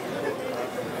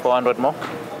 400 more.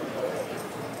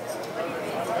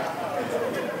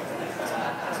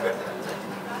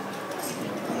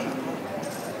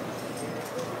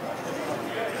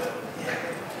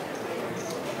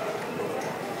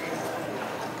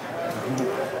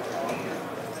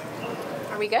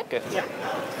 Are we good? Okay. Yeah.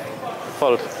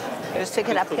 Fold. Just take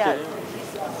it up here.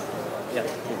 Yeah.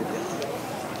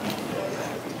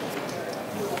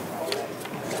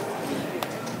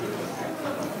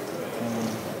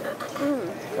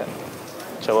 Okay.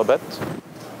 Show a bet.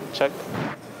 Check.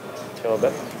 Show a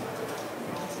bet.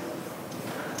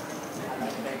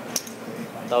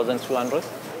 1,200.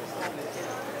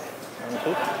 1,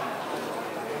 2.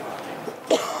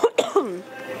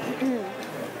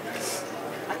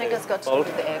 I think it's got to do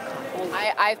with the air.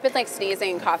 I've been like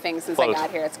sneezing and coughing since I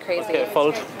got here. It's crazy. Okay,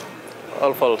 fold.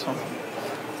 All fold.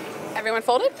 Everyone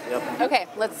folded? Yep. Okay,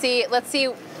 let's see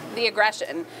the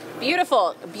aggression.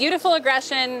 Beautiful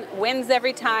aggression wins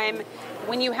every time.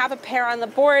 When you have a pair on the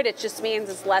board, it just means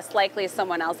it's less likely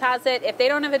someone else has it. If they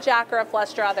don't have a jack or a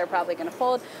flush draw, they're probably going to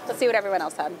fold. Let's see what everyone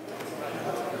else had.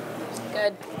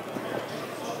 Good.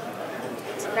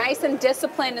 It's nice and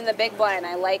disciplined in the big blind.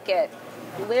 I like it.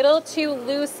 Little too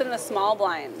loose in the small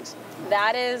blind.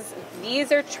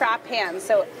 These are trap hands.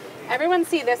 So everyone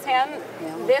see this hand?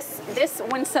 Yeah.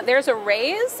 There's a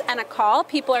raise and a call,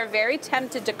 people are very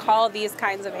tempted to call these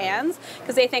kinds of hands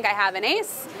because they think I have an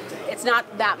ace, it's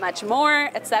not that much more,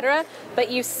 etc. But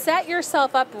you set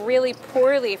yourself up really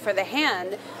poorly for the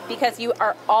hand because you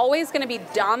are always going to be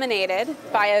dominated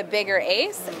by a bigger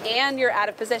ace and you're out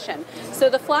of position. So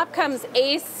the flop comes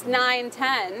ace, 9,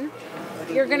 10.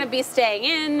 You're going to be staying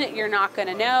in, you're not going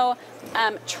to know.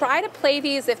 Try to play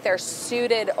these if they're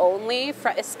suited only,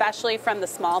 especially from the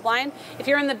small blind. If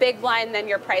you're in the big blind, then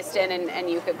you're priced in and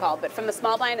you could call. But from the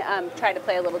small blind, try to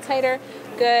play a little tighter.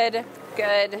 Good,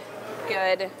 good,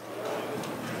 good,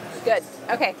 good.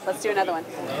 Okay, let's do another one.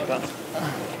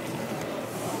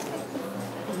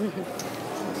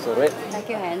 So red. Like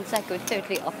your hands like go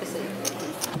totally opposite.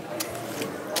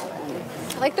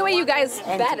 I like the way you guys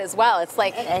bet as well. It's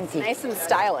like nice and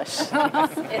stylish.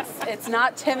 it's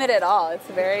not timid at all. It's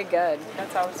very good.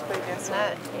 That's how it's previous.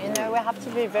 No, you know, we have to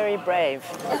be very brave.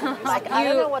 Like, I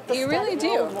don't know what the you really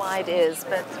do. worldwide is,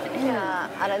 but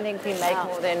I don't think we make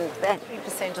more than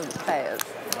 3% of the players.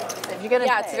 So if you're going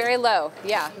to it's very low.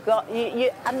 Yeah.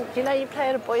 You know, you play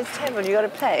at a boys' table, you got to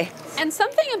play. And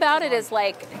something about it is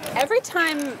like every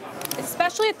time,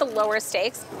 especially at the lower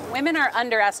stakes, women are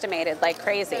underestimated like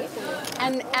crazy,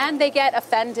 and they get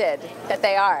offended that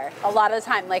they are a lot of the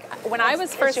time. Like when I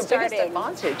was first starting,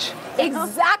 advantage.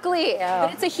 Exactly. Yeah.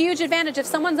 But it's a huge advantage. If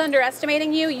someone's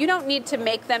underestimating you, you don't need to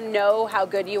make them know how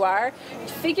good you are.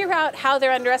 Figure out how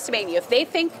they're underestimating you. If they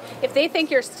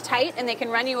think you're tight and they can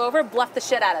run you over, bluff the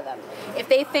shit out of them. If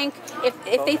they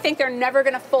think they're never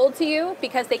going to fold to you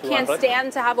because they can't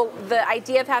stand to have the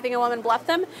idea of having a woman bluff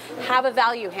them, have a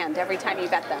value hand every time you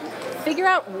bet them. Figure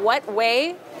out what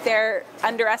way they're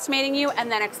underestimating you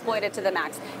and then exploit it to the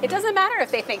max. It doesn't matter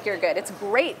if they think you're good. It's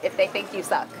great if they think you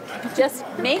suck. Just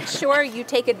make sure you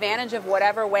take advantage of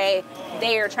whatever way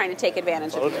they are trying to take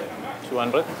advantage of you.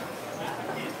 200.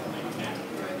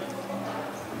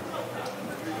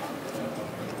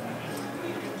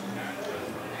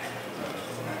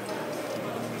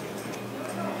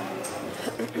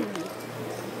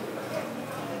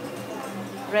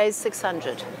 Raise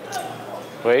 600.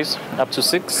 Raise up to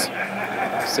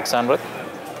 600.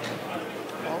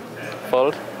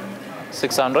 Fold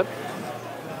 600.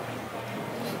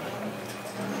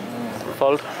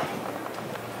 Fold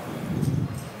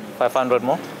 500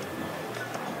 more.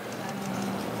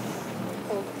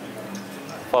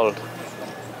 Fold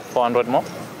 400 more.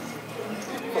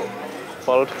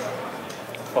 Fold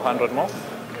 400 more.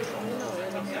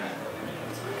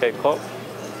 Okay, call.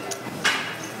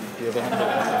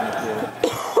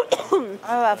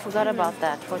 Oh, I forgot about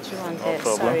that. What you want there?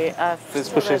 problem. Sorry, Please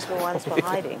thought push those it. were ones for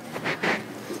hiding.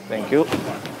 Thank you. I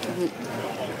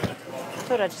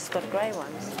thought I just got grey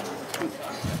ones.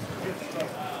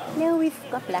 No, we've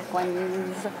got black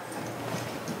ones.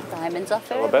 Diamonds are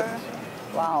Double forever.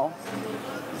 bet. Wow.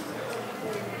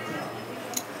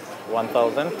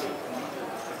 1,000.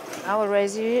 I will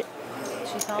raise you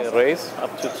Okay, 2,000. raise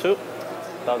up to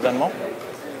 2,000 more.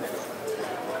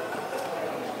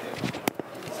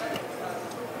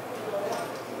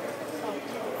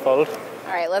 Fold.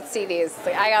 All right, let's see these.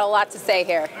 I got a lot to say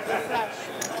here.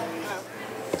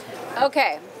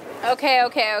 Okay.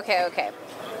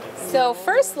 So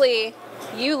firstly,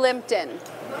 you limped in.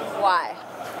 Why?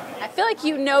 I feel like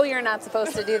you know you're not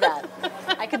supposed to do that.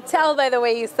 I could tell by the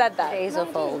way you said that. Raise or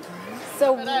fold.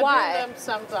 So But I why? do limp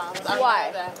sometimes. I Why?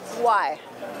 know that. Why?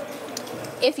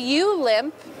 If you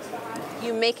limp,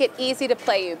 you make it easy to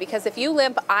play you, because if you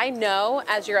limp, I know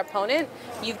as your opponent,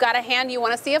 you've got a hand you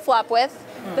want to see a flop with,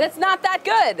 but it's not that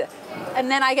good. And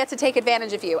then I get to take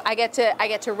advantage of you. I get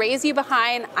to raise you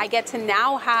behind. I get to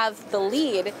now have the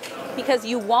lead because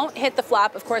you won't hit the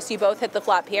flop. Of course, you both hit the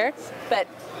flop here, but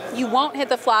you won't hit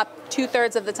the flop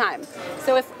 2/3 of the time.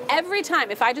 So if every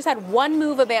time, if I just had one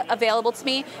move available to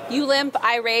me, you limp,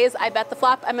 I raise, I bet the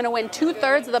flop, I'm going to win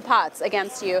 2/3 of the pots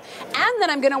against you. And then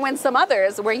I'm going to win some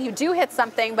others where you do hit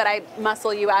something, but I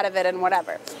muscle you out of it and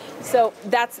whatever. So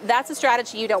that's a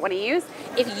strategy you don't want to use.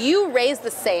 If you raise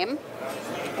the same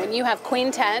when you have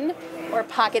queen 10 or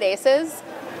pocket aces,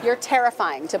 you're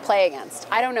terrifying to play against.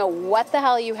 I don't know what the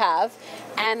hell you have,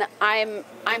 and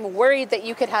I'm worried that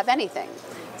you could have anything.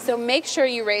 So make sure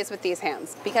you raise with these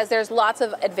hands because there's lots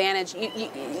of advantage. You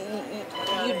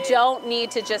don't need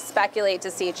to just speculate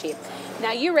to see cheap.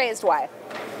 Now you raised why?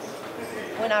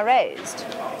 When I raised.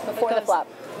 Before the flop.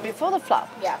 Before the flop.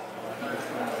 Yeah.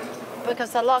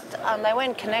 Because I locked, they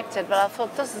weren't connected, but I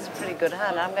thought this is a pretty good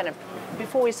hand. I'm going to,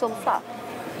 before we saw the flop.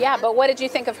 Yeah, but what did you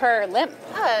think of her limp?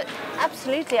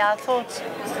 Absolutely. I thought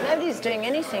nobody's doing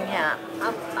anything here.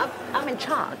 I'm in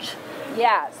charge.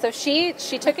 Yeah, so she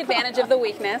took advantage of the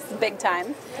weakness big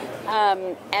time,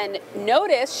 and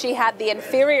notice she had the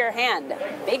inferior hand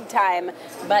big time,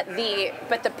 but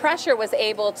the pressure was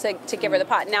able to give her the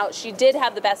pot. Now she did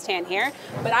have the best hand here,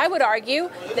 but I would argue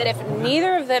that if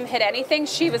neither of them hit anything,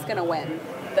 she was going to win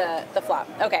the flop.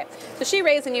 Okay, so she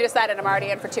raised and you decided I'm already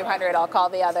in for 200. I'll call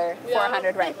the other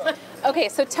 400 right. Okay,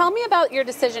 so tell me about your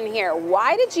decision here.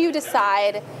 Why did you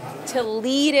decide to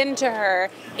lead into her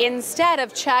instead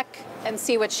of check and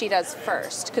see what she does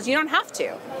first? Because you don't have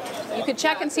to. You could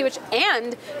check and see which,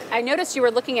 and I noticed you were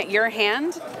looking at your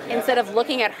hand instead of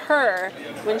looking at her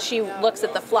when she looks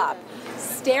at the flop.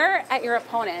 stare at your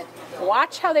opponent,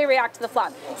 watch how they react to the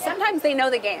flop. Sometimes they know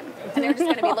the game, and they're just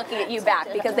going to be looking at you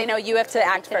back because they know you have to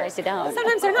act first.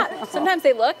 Sometimes they're not. Sometimes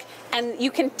they look, and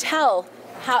you can tell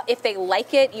how, if they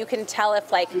like it, you can tell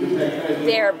if like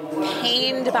they're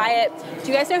pained by it.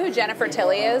 Do you guys know who Jennifer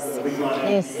Tilly is?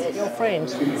 Yes, your friend.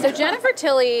 So Jennifer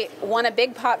Tilly won a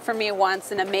big pot for me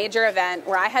once in a major event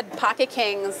where I had pocket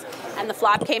kings and the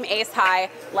flop came ace high,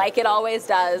 like it always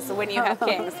does when you have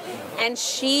kings. And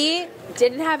she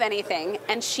didn't have anything,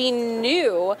 and she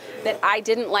knew that I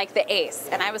didn't like the ace.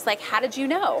 And I was like, how did you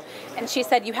know? And she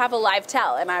said, you have a live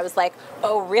tell. And I was like,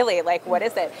 oh, really? Like, what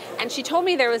is it? And she told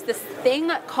me there was this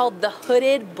thing called the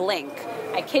hooded blink.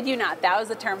 I kid you not, that was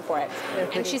the term for it.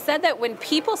 And she said that when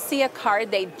people see a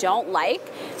card they don't like,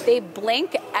 they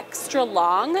blink extra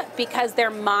long because their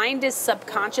mind is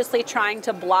subconsciously trying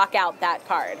to block out that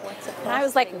card. And I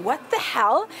was like, what the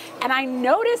hell? And I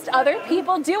noticed other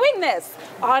people doing this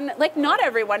on, like, not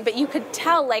everyone, but you could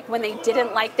tell, like, when they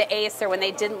didn't like the ace or when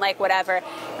they didn't like whatever.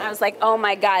 And I was like, oh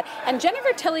my God. And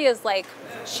Jennifer Tilly is like,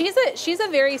 she's a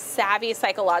very savvy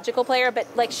psychological player, but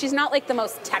like she's not like the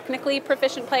most technically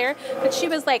proficient player, but she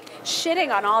was like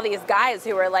shitting on all these guys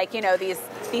who were like, you know, these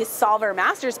solver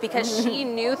masters because she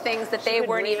knew things that they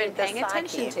weren't even paying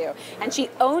attention to. And she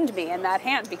owned me in that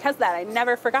hand because of that. I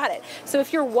never forgot it. So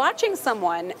if you're watching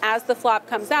someone as the flop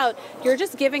comes out, you're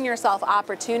just giving yourself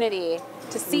opportunity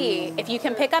to see if you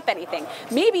can pick up anything.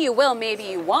 Maybe you will, maybe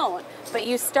you won't, but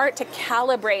you start to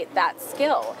calibrate that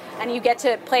skill and you get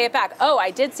to play it back. Oh,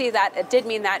 I did see that, it did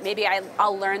mean that, maybe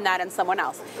I'll learn that in someone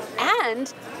else.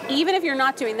 And even if you're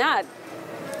not doing that,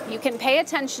 you can pay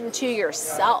attention to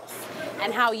yourself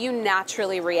and how you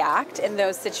naturally react in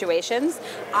those situations.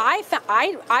 I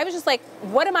was just like,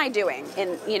 what am I doing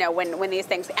in, you know, when these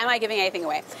things, am I giving anything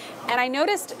away? And I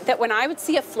noticed that when I would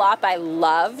see a flop I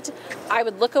loved, I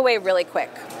would look away really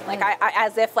quick. Like I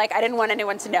as if like I didn't want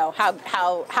anyone to know how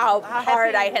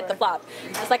hard I hit the flop.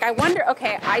 I was like, I wonder,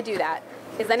 okay, I do that.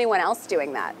 Is anyone else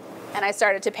doing that? And I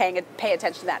started to pay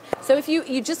attention to that. So if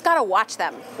you just gotta watch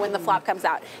them when the flop comes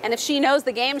out. And if she knows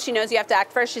the game, she knows you have to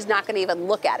act first, she's not gonna even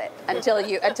look at it until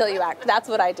you act. That's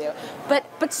what I do.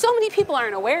 But so many people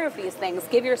aren't aware of these things.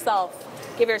 Give yourself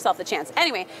the chance.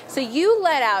 Anyway, so you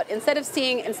let out, instead of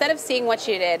seeing what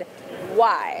you did,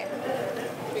 why?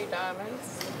 3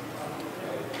 diamonds.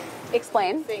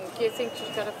 Explain. You think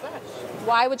she's got a flush?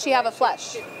 Why would she have a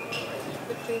flush?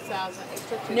 2,000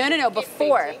 extra. No,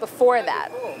 before that.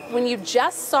 When you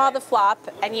just saw the flop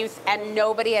and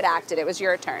nobody had acted, it was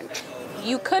your turn.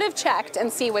 You could have checked and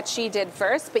see what she did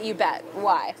first, but you bet.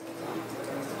 Why?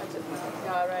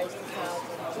 I raised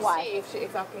 1,000. Why? See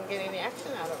if I can get any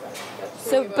action out of it.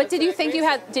 So, but did you think you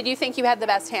had the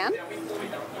best hand? I thought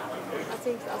I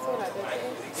did.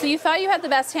 Yes. So you thought you had the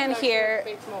best hand here.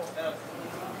 But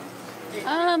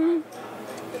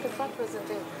the pot wasn't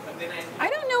there. I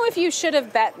don't know if you should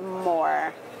have bet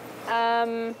more.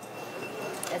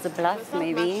 As a bluff,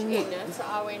 maybe. So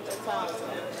I went 1,000.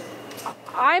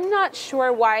 I'm not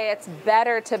sure why it's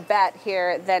better to bet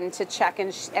here than to check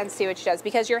and see what she does,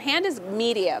 because your hand is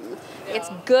medium. Yeah. It's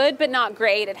good but not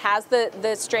great. It has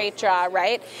the straight draw,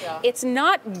 right? Yeah. It's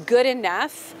not good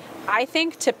enough, I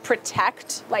think, to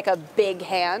protect like a big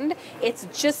hand. It's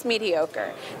just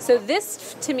mediocre. So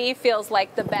this to me feels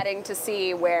like the betting to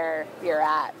see where you're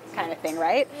at kind of thing,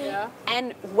 right? Yeah.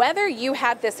 And whether you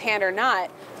had this hand or not,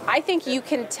 I think you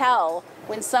can tell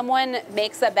when someone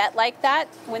makes a bet like that,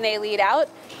 when they lead out,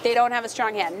 they don't have a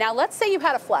strong hand. Now, let's say you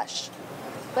had a flush.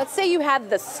 Let's say you had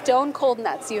the stone cold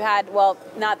nuts. You had, well,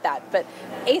 not that, but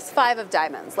ace-5 of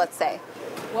diamonds, let's say.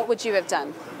 What would you have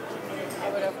done? I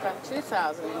would have got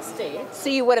 2,000 instead. So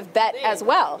you would have bet as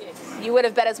well. Yes. You would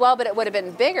have bet as well, but it would have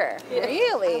been bigger. Yes.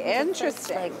 Really?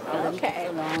 Interesting. Okay.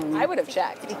 I would have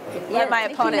checked. Let my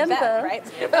opponent bet, right?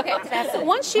 Okay. So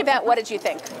once she bet, what did you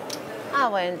think? I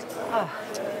went, oh.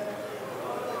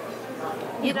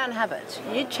 You don't have it.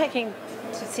 You're checking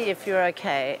to see if you're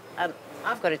okay.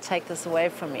 I've got to take this away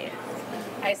from you.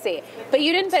 I see. But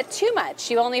you didn't bet too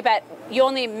much. You only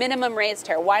minimum raised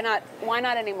her. Why not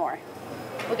anymore?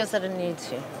 Because I didn't need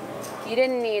to. You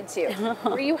didn't need to.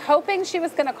 Were you hoping she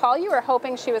was going to call you or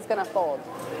hoping she was going to fold?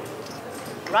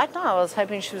 Right now I was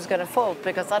hoping she was going to fold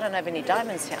because I don't have any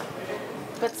diamonds here.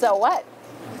 But so what?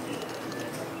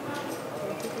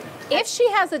 If she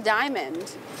has a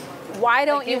diamond, why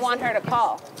don't you want her to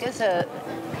call?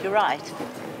 You're right.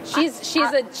 She's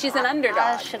an underdog.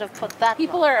 I should have put that.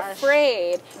 People are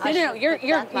afraid. No. You're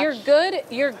good.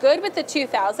 You're good with the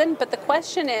 2,000. But the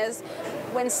question is,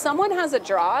 when someone has a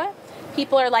draw,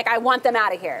 people are like, I want them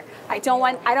out of here. I don't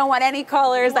want any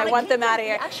callers. I want them out of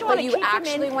here. But you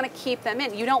actually want to keep them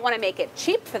in. You don't want to make it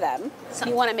cheap for them.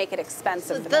 You want to make it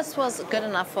expensive for them. This was good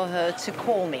enough for her to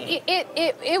call me.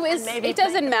 It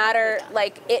doesn't matter.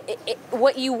 Like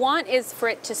what you want is for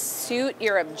it to suit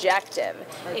your objective.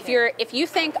 Okay. If you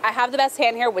think I have the best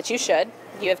hand here, which you should,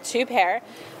 you have 2 pair,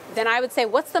 then I would say,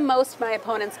 what's the most my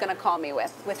opponent's going to call me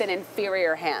with an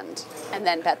inferior hand, and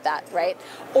then bet that, right?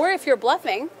 Or if you're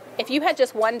bluffing, if you had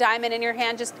just 1 diamond in your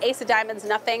hand, just ace of diamonds,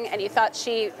 nothing, and you thought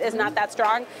she is not that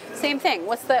strong, same thing.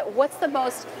 What's the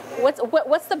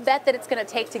bet that it's going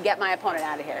to take to get my opponent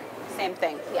out of here? Same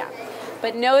thing, yeah.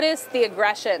 But notice the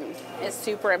aggression is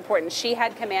super important. She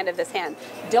had command of this hand.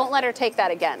 Don't let her take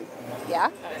that again,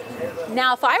 yeah?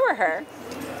 Now, if I were her,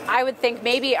 I would think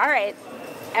maybe, all right,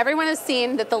 everyone has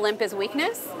seen that the limp is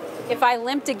weakness. If I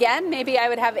limped again, maybe I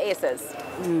would have aces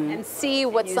and see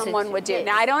what someone would do.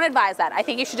 Now, I don't advise that. I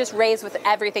think you should just raise with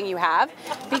everything you have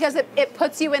because it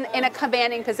puts you in a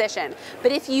commanding position.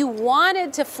 But if you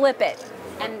wanted to flip it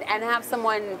and have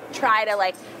someone try to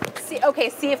like,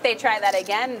 see if they try that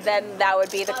again, then that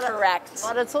would be the correct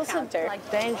But it's also counter.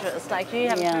 like dangerous. Like you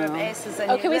have 2 aces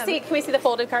and can we see the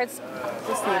folded cards?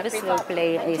 Just never slow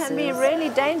play It aces. can be really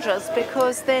dangerous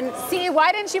because then See,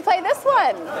 why didn't you play this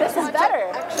one? This is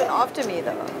better. Action after me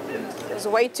though. There's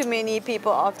way too many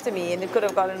people after me, and it could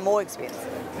have gotten more expensive.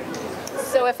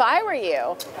 So if I were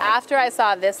you, after I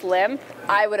saw this limp,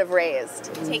 I would have raised.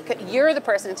 You're the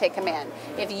person to take command.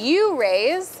 If you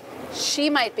raise, she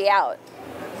might be out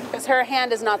because her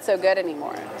hand is not so good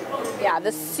anymore. Yeah,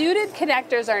 the suited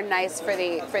connectors are nice for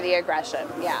the aggression.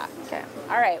 Yeah. Okay.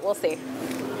 All right, we'll see.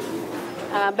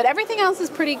 But everything else is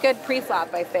pretty good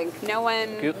pre-flop, I think. No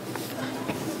one. Good.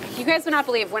 You guys would not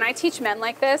believe when I teach men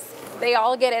like this. They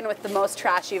all get in with the most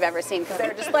trash you've ever seen because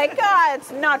they're just like, God,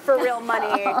 it's not for real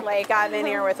money. Like, I'm in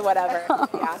here with whatever.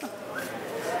 Yeah.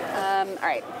 All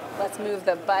right, let's move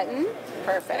the button.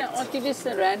 Perfect. Can I ask you just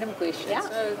a random question? Yeah.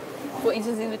 So, for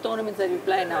instance, in the tournaments that we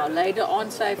play now, later on,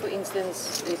 say, for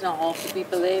instance, there's not half the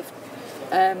people left.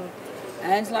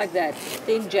 Hands like that,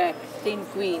 10 jack, 10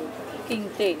 queen, king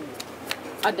 10.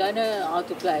 I don't know how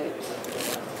to play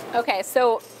it. Okay,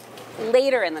 so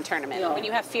later in the tournament, when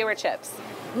you have fewer chips.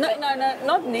 No,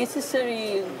 not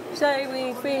necessary. Say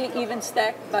we fairly even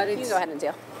stack, but it's... You go ahead and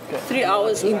deal. 3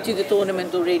 hours into the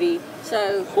tournament already.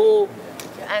 So, or...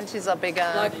 antes are bigger.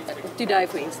 Like today,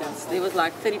 for instance, there was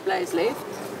like 30 players left.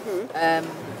 And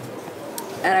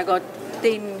I got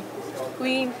 10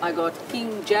 queen, I got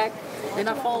king, jack, then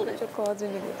I folded.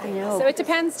 I know. So it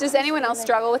depends. Does anyone else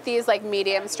struggle with these like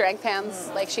medium strength hands,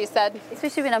 like she said?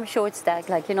 Especially when I'm short stack,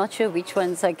 like you're not sure which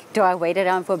ones, like do I wait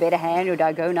around for a better hand or do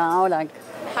I go now? Like,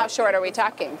 how short are we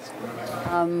talking?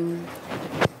 I'm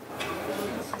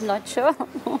not sure.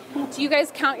 Do you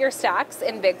guys count your stacks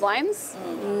in big blinds?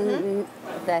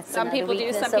 That's some people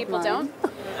do, some of people mine. don't.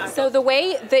 So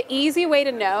the easy way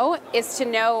to know is to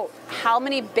know how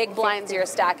many big blinds your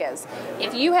stack is.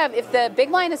 If the big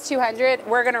blind is 200,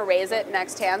 we're gonna raise it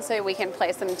next hand so we can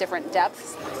play some different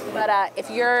depths. But if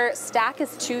your stack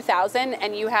is 2,000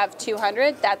 and you have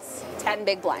 200, that's 10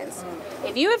 big blinds.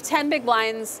 If you have 10 big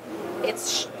blinds,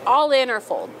 it's all in or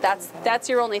fold. That's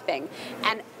your only thing.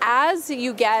 And as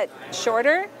you get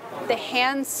shorter, the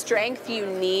hand strength you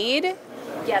need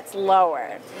gets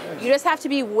lower. You just have to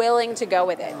be willing to go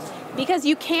with it. Because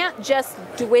you can't just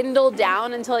dwindle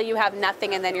down until you have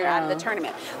nothing and then you're out of the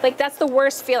tournament. Like, that's the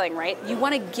worst feeling, right? You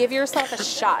want to give yourself a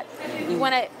shot. You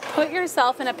want to put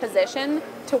yourself in a position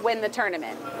to win the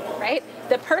tournament, right?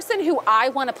 The person who I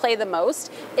want to play the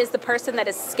most is the person that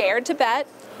is scared to bet,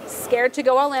 scared to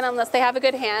go all in unless they have a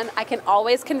good hand. I can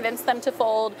always convince them to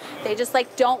fold. They just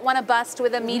like don't want to bust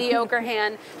with a mediocre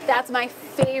hand. That's my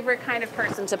favorite kind of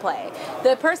person to play.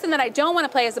 The person that I don't want to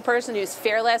play is the person who's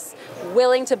fearless,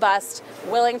 willing to bust,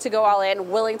 willing to go all in,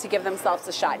 willing to give themselves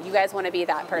a shot. You guys want to be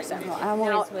that person. Well, I'm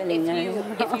always willing.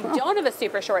 If you don't have a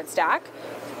super short stack,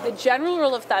 the general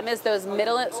rule of thumb is those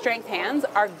middle strength hands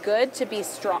are good to be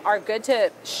strong, are good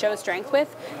to show strength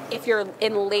with. If you're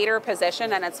in later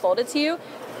position and it's folded to you,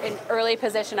 in early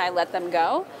position I let them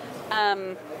go.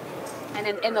 And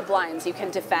in the blinds you can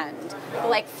defend.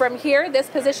 Like from here, this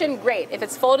position, great. If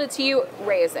it's folded to you,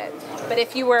 raise it. But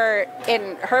if you were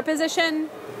in her position,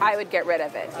 I would get rid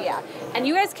of it, yeah. And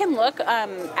you guys can look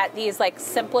at these like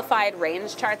simplified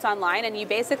range charts online and you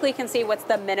basically can see what's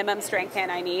the minimum strength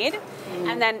hand I need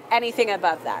and then anything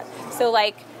above that. So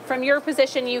like from your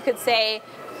position you could say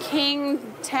king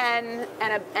 10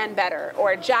 and better,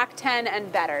 or jack 10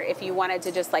 and better if you wanted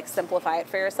to just like simplify it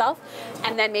for yourself.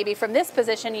 And then maybe from this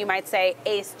position you might say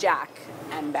ace jack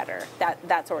and better,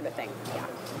 that sort of thing, yeah.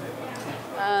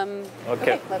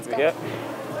 Okay, let's go. Yeah.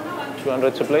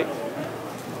 200 to play.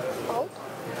 Hold.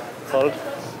 Hold.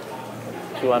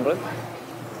 200.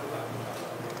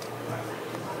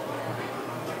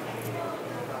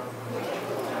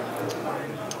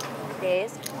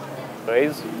 Raise.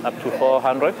 Raise up to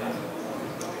 400.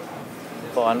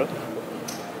 400.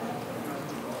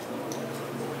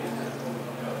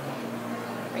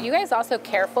 Are you guys also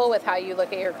careful with how you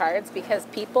look at your cards? Because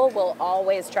people will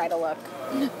always try to look.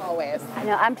 Always. I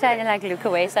know, I'm trying to like look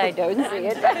away so I don't see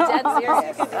it. I'm dead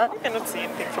serious. You cannot see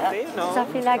anything from there, no. So I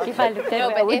feel like if I looked at No,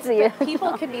 it, I but would if see it.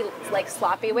 people can be like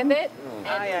sloppy with it,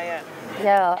 Yeah.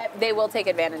 Yeah. they will take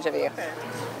advantage of you.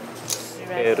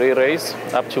 Okay, re-raise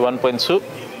up to 1.2.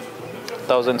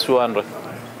 1,200.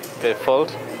 Okay, fold.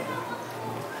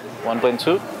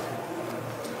 1.2.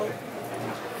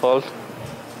 Fold.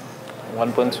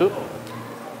 1.2.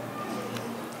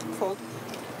 Fold.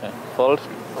 Okay, fold.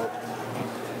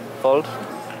 Fold.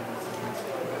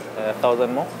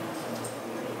 1,000 more.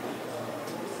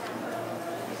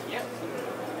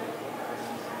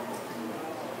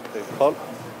 Okay, fold.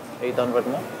 800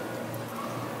 more.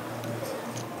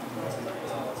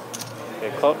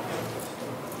 Okay, call.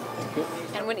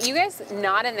 And what you guys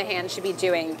not in the hand should be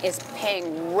doing is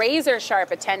paying razor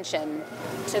sharp attention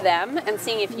to them and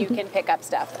seeing if you can pick up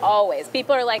stuff. Always.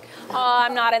 People are like, oh,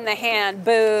 I'm not in the hand.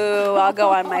 Boo, I'll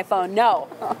go on my phone. No.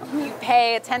 You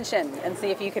pay attention and see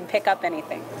if you can pick up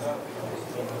anything.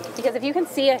 Because if you can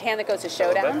see a hand that goes to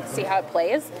showdown, see how it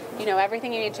plays, you know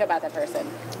everything you need to about that person.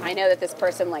 I know that this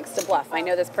person likes to bluff. I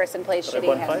know this person plays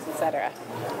shitty hands, etc.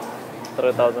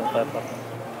 3,500.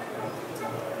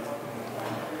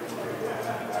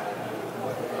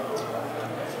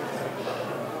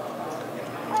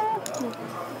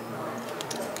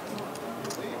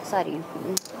 Sorry.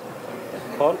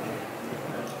 Fold.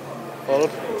 Fold.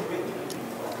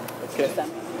 Okay.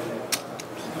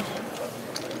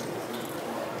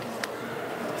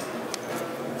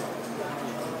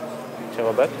 Have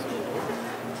a bet.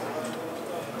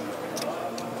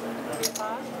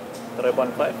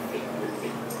 3.5.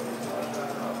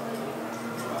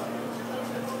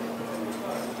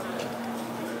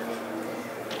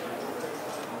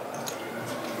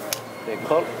 Take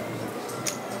call.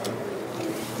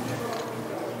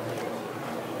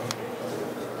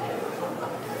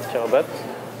 Have a bet.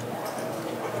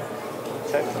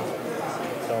 Check.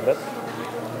 Have a bet.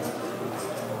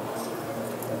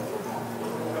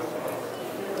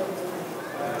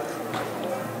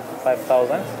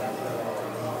 5,000.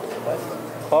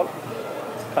 Call.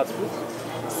 Cuts, please.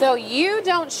 So you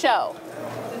don't show.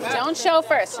 Don't show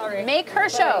first. Make her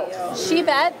show. She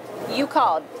bet, you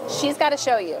called. She's got to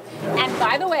show you. And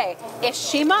by the way, if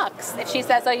she mucks, if she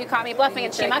says, oh, you caught me bluffing,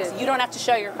 and she mucks, you don't have to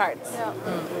show your cards.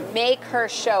 Make her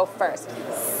show first.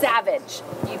 Savage.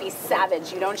 You be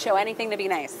savage. You don't show anything to be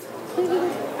nice.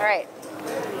 All right.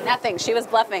 Nothing. She was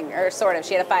bluffing, or sort of.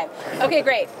 She had a 5. Okay,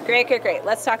 great. Great.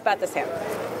 Let's talk about this hand.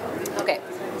 Okay,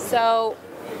 so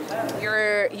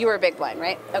you were big blind,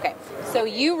 right? Okay, so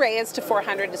you raised to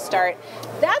 400 to start.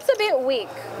 That's a bit weak.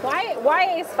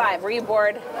 Why ace 5? Were you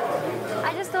bored?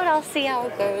 I just thought I'll see how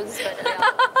it goes.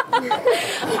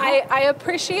 But I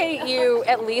appreciate you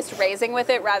at least raising with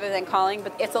it rather than calling,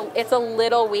 but it's a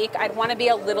little weak. I'd want to be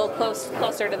a little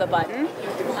closer to the button.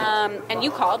 And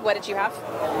you called. What did you have?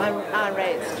 I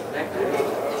raised.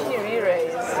 She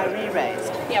re-raised. I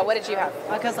re-raised. Yeah, what did you have?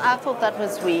 Because I thought that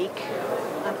was weak.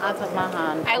 And I thought my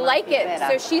hand. I like it.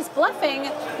 So she's bluffing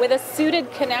with a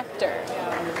suited connector.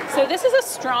 So this is a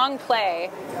strong play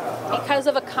because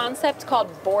of a concept called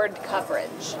board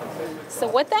coverage. So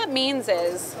what that means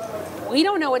is we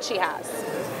don't know what she has.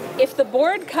 If the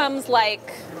board comes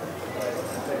like,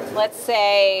 let's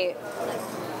say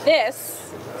this,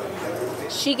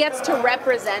 she gets to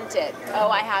represent it. Oh,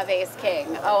 I have ace king.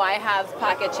 Oh, I have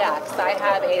pocket jacks. I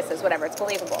have aces, whatever. It's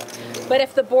believable. But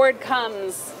if the board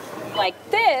comes like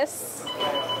this,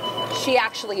 she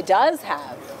actually does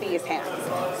have these hands.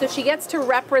 So she gets to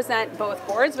represent both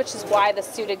boards, which is why the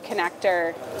suited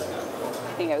connector,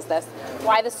 I think it was this,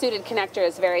 why the suited connector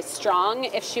is very strong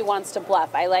if she wants to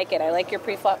bluff. I like it. I like your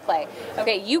pre-flop play.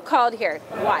 Okay, you called here.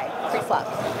 Why? Pre-flop.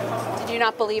 Did you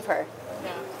not believe her?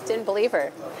 No. Didn't believe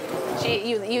her.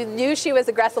 You knew she was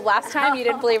aggressive last time, you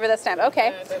didn't believe her this time.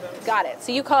 Okay, got it.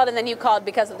 So you called and then you called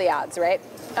because of the odds, right?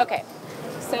 Okay,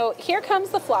 so here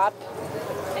comes the flop,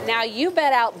 and now you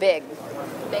bet out big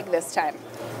this time.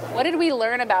 What did we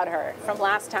learn about her from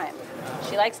last time?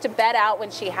 She likes to bet out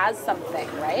when she has something,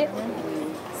 right?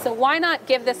 So why not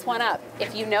give this one up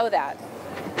if you know that?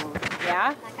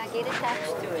 Yeah? like I get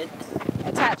attached to it.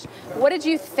 attach. What did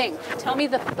you think? Tell me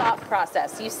the thought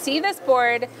process. You see this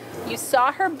board, you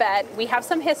saw her bet, we have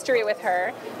some history with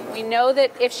her. We know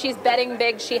that if she's betting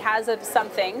big, she has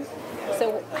something.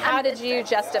 So how did you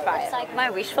justify it? It's like my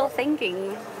wishful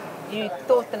thinking. You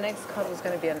thought the next card was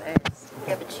going to be an ace.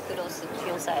 Yeah, but she could also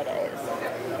say it is.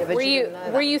 Yeah,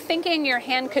 but were you thinking your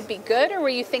hand could be good, or were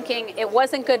you thinking it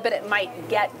wasn't good, but it might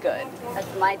get good?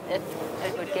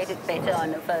 It would get it better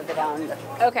on the further down.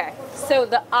 Okay, so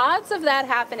the odds of that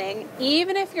happening,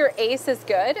 even if your ace is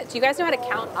good, do you guys know how to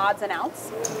count odds and outs?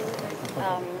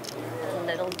 A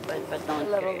little bit, but not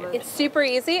good. It's super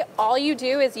easy. All you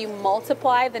do is you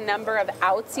multiply the number of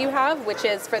outs you have, which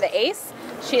is for the ace.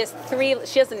 She has 3,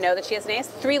 she doesn't know that she has an ace,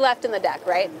 3 left in the deck,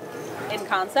 right? In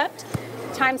concept,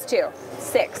 times 2,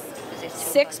 6.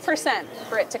 6%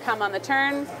 for it to come on the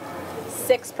turn,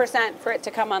 6% for it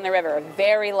to come on the river,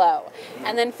 very low.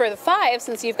 And then for the 5,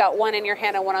 since you've got 1 in your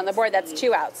hand and 1 on the board, that's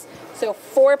 2 outs. So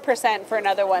 4% for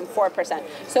another one, 4%.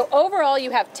 So overall, you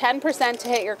have 10% to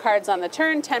hit your cards on the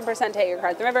turn, 10% to hit your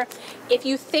cards on the river. If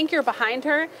you think you're behind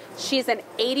her, she's an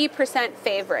 80%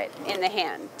 favorite in the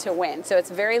hand to win. So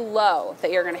it's very low that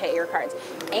you're going to hit your cards.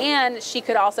 And she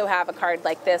could also have a card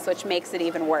like this, which makes it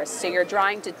even worse. So you're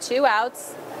drawing to 2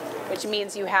 outs, which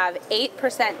means you have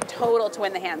 8% total to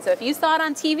win the hand. So if you saw it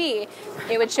on TV,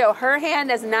 it would show her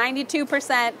hand as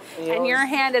 92% and your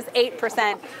hand as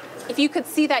 8%. If you could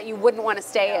see that, you wouldn't want to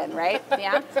stay in, right?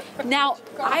 Yeah. Now,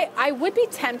 I would be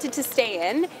tempted to stay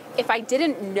in if I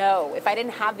didn't know, if I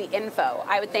didn't have the info.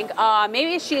 I would think,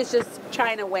 maybe she's just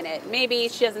trying to win it. Maybe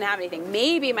she doesn't have anything.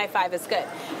 Maybe my 5 is good.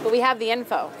 But we have the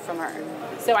info from her.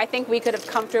 So I think we could have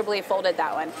comfortably folded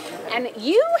that one. And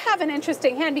you have an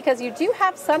interesting hand because you do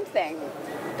have something.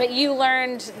 But you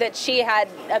learned that she had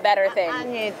a better thing. I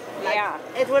knew, yeah.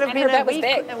 It would have And been her bet a was weak.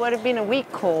 big. It would have been a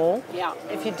weak call. Yeah.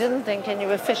 If you didn't think and you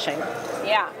were fishing.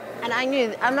 Yeah. And I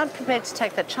knew I'm not prepared to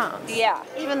take that chance. Yeah.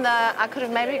 Even though I could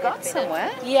have maybe got somewhere.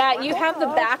 Yeah, you have the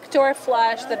backdoor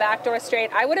flush, the backdoor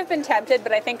straight. I would have been tempted,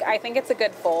 but I think it's a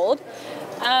good fold.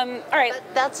 All right.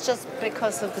 But that's just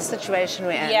because of the situation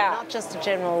we're in. Yeah. Not just a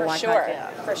general For sure.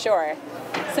 idea. For sure.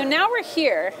 So now we're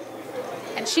here,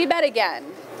 and she bet again.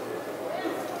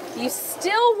 You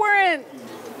still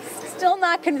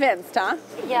not convinced, huh?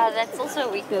 Yeah, that's also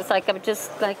a weakness. Like, I'm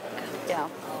just like, yeah,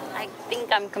 I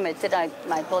think I'm committed. I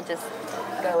might well just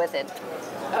go with it.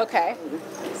 Okay.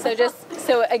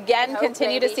 So again,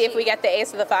 continue to see if we get the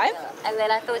ace of the 5? And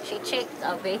then I thought she checked.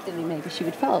 Oh, wait, maybe she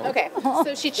would fold. Okay,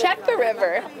 so she checked the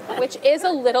river, which is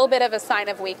a little bit of a sign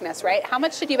of weakness, right? How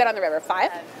much did you bet on the river?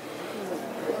 5?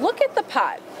 Look at the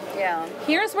pot. Yeah.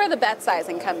 Here's where the bet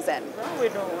sizing comes in.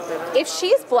 If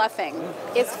she's bluffing,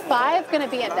 is 5 going to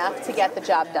be enough to get the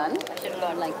job done? I should have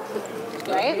gone like,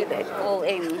 right? All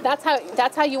in.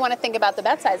 That's how you want to think about the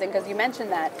bet sizing, because you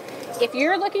mentioned that. If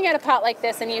you're looking at a pot like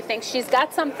this and you think she's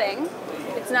got something,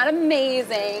 it's not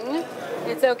amazing,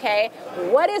 it's okay.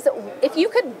 If you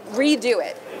could redo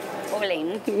it? All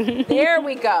in. There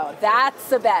we go.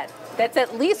 That's a bet. That's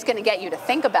at least going to get you to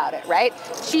think about it, right?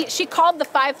 She called the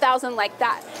 5,000 like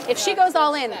that. If she goes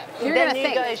all in, you're going to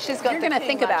think. You're going to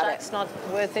think about it. It's not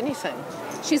worth anything.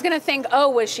 She's going to think, oh,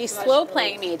 was she slow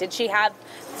playing me? Did she have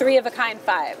 3 of a kind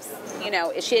 5s? You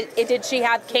know, did she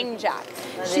have King Jack?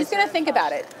 She's going to think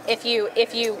about it. If you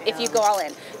go all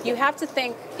in, you have to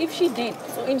think. If she did,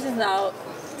 for instance, now,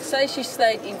 say she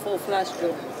stayed in for flush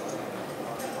draw.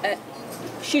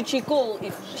 Should she call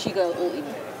if she go all in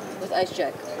with Ace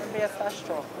Jack? Be a flush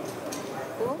draw.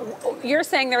 You're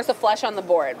saying there's a flush on the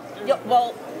board. Yeah,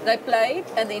 well, they played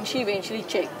and then she eventually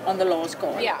checked on the last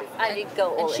card. Yeah. I did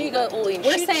go all in. She go all in.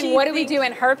 We're saying, what do we do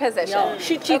in her position? Yeah.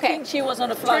 Should she think she was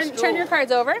on a flush draw? Turn your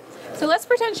cards over. So let's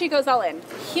pretend she goes all in.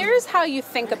 Here's how you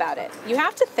think about it. You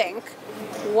have to think,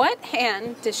 what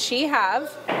hand does she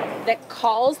have that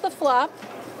calls the flop,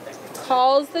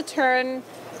 calls the turn,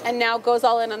 and now goes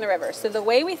all in on the river? So the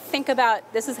way we think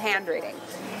about, this is hand reading.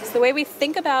 So the way we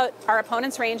think about our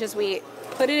opponent's range is we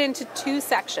put it into 2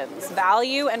 sections,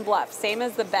 value and bluff, same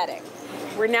as the betting.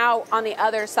 We're now on the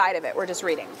other side of it, we're just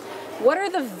reading. What are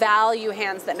the value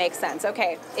hands that make sense?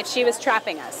 Okay, if she was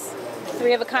trapping us,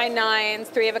 3 of a kind 9s,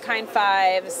 3 of a kind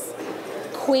 5s,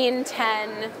 Queen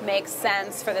 10 makes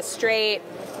sense for the straight,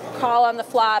 call on the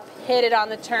flop, hit it on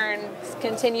the turn,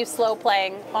 continue slow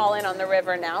playing, all in on the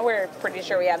river now. We're pretty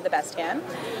sure we have the best hand.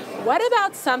 What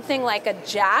about something like a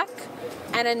jack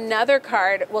and another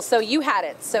card? Well, so you had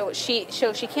it, so she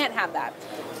can't have that.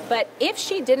 But if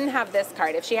she didn't have this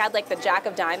card, if she had like the jack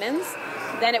of diamonds,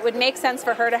 then it would make sense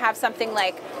for her to have something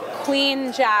like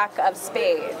queen jack of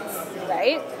spades,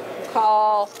 right?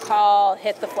 Call,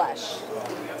 hit the flush,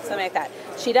 something like that.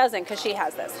 She doesn't because she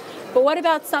has this. But what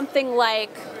about something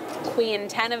like Queen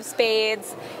 10 of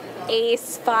spades,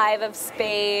 Ace 5 of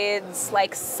spades,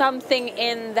 like something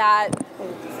in that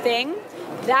thing?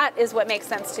 That is what makes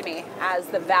sense to me as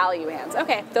the value hands.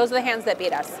 Okay, those are the hands that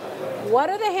beat us. What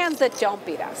are the hands that don't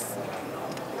beat us?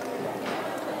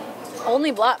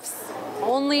 Only bluffs.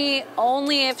 Only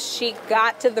if she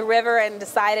got to the river and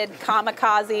decided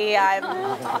kamikaze,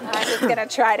 I'm just gonna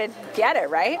try to get it,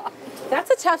 right? That's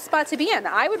a tough spot to be in.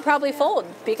 I would probably fold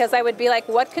because I would be like,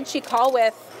 what could she call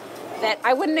with that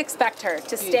I wouldn't expect her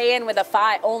to stay in with a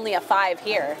 5, only a 5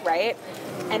 here, right?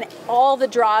 And all the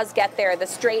draws get there, the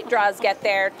straight draws get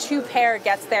there, 2 pair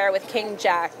gets there with king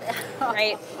jack,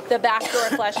 right? The backdoor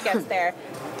flush gets there.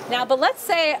 Now, but let's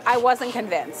say I wasn't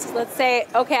convinced. Let's say,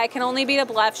 okay, I can only beat a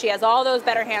bluff. She has all those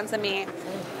better hands than me,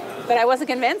 but I wasn't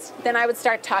convinced. Then I would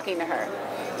start talking to her.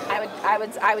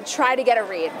 I would try to get a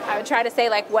read. I would try to say,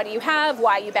 like, what do you have?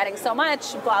 Why are you betting so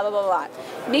much? Blah, blah, blah, blah.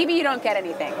 Maybe you don't get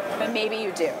anything, but maybe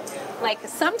you do. Like,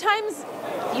 sometimes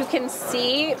you can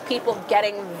see people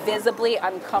getting visibly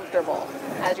uncomfortable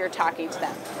as you're talking to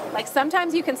them. Like,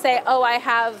 sometimes you can say, oh, I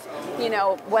have, you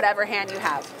know, whatever hand you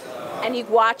have. And you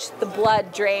watch the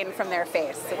blood drain from their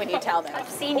face when you tell them. I've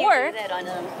seen you do that on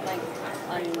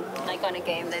a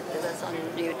game that was on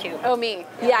YouTube. Oh, me?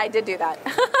 Yeah, I did do that.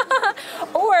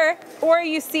 or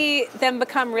you see them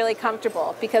become really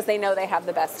comfortable because they know they have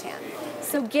the best hand.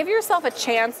 So give yourself a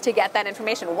chance to get that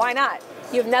information. Why not?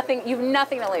 You have nothing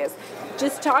to lose.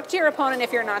 Just talk to your opponent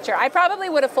if you're not sure. I probably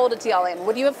would have folded to the all-in.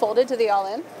 Would you have folded to the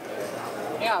all-in?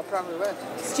 Yeah, probably would.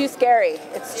 It's too scary.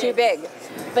 It's too big.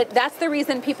 But that's the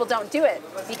reason people don't do it,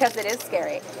 because it is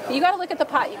scary. But you got to look at the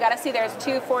pot. You got to see there's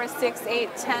 2, 4, 6,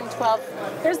 8, 10, 12.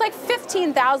 There's like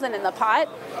 15,000 in the pot.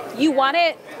 You want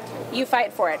it, you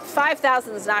fight for it.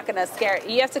 5,000 is not going to scare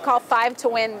you. You have to call 5 to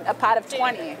win a pot of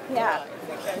 20. Yeah.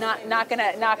 Not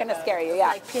gonna scare you. Yeah.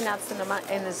 Like peanuts in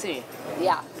the sea.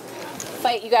 Yeah.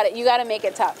 Fight. You got to make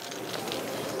it tough.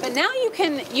 But now you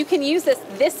can use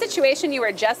this situation you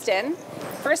were just in.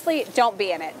 Firstly, don't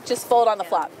be in it. Just fold on the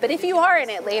flop. But if you are in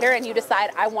it later and you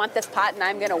decide, I want this pot and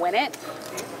I'm going to win it,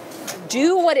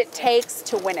 do what it takes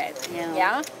to win it.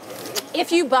 Yeah?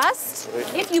 If you bust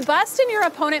and your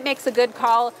opponent makes a good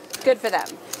call, good for them.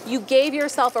 You gave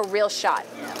yourself a real shot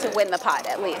to win the pot,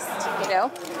 at least, you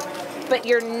know? But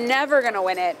you're never going to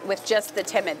win it with just the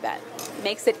timid bet. It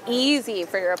makes it easy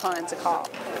for your opponent to call.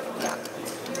 Yeah.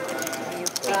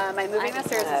 Am I moving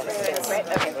this or is this right?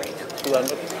 Okay, great.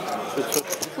 200.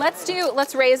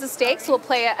 Let's raise the stakes. We'll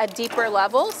play a deeper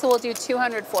level. So we'll do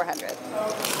 200, 400.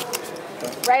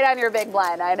 Right on your big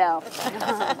blind, I know.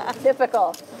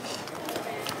 Typical.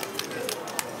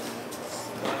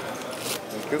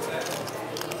 Thank you.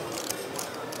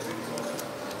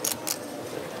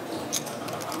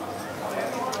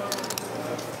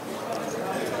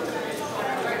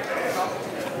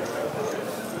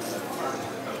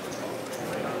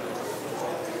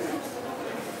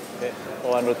 Okay,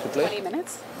 400 to play. 20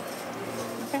 minutes.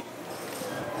 Okay.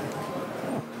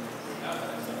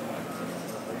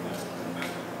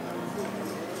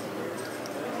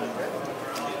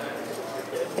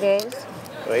 Raise.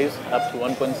 Raise up to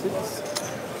 1.6.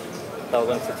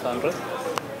 1,600.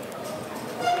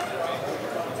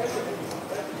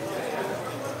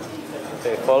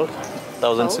 Okay, fold.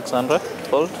 1,600.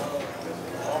 Fold.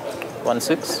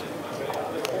 1.6.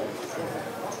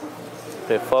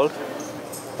 Okay, fold.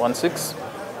 1.6.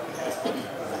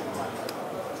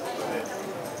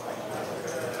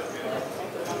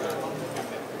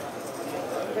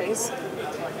 Raise.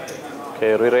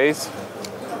 Okay, re-raise.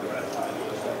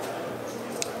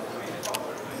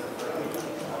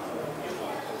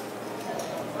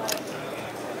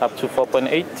 Up to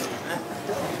 4.8.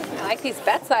 I like these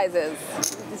bet sizes.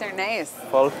 These are nice.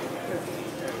 Fold.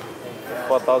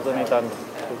 4,800.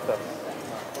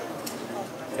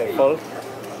 Okay, fold.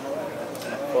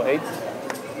 4.8.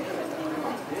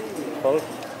 Fold.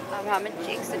 How many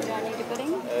checks do I need to put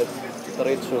in?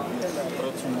 3-2.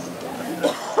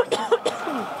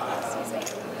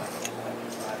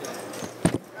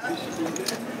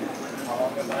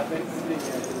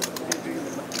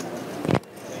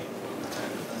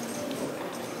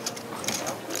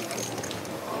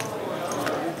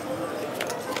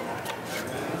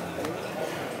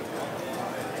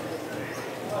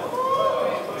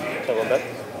 Check on that.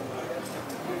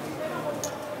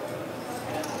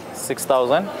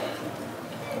 6,000.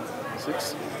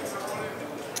 6.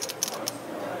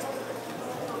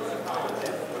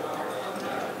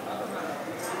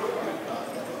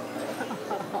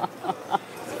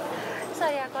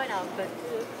 Sorry, I'm going out, but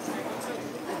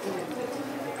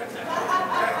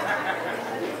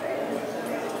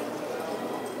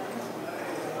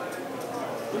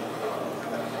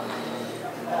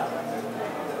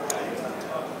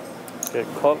Okay,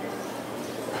 call.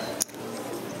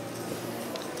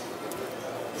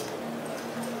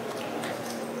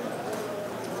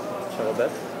 Show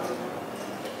bet.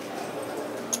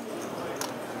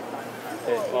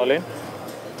 Okay, all in.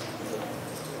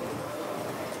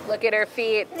 Look at her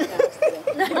feet. It's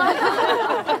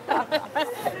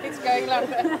going like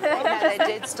that. Yeah, they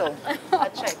did still. I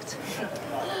checked.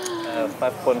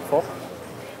 5.4.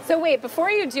 So wait,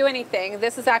 before you do anything,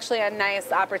 this is actually a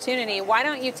nice opportunity. Why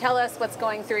don't you tell us what's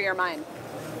going through your mind?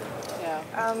 Yeah.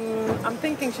 I'm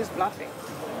thinking she's bluffing.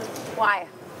 Why?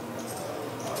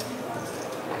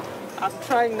 I'm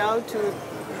trying now to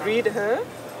read her.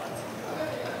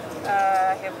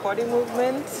 Her body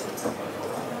movement.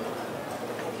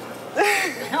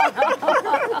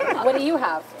 What do you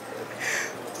have?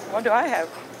 What do I have?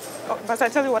 Oh, must I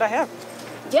tell you what I have?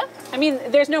 Yeah. I mean,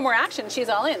 there's no more action. She's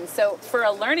all in. So for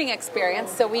a learning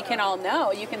experience, so we can all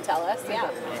know, you can tell us. Yeah.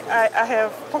 I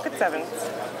have pocket sevens.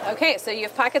 Okay, so you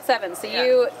have pocket seven. So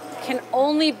you can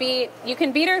only you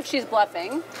can beat her if she's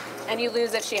bluffing, and you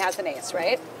lose if she has an ace,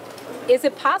 right? Is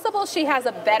it possible she has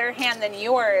a better hand than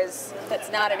yours that's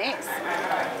not an ace?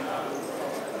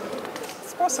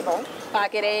 It's possible.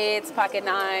 Pocket eights, pocket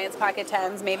nines, pocket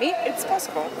tens, maybe? It's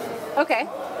possible. Okay.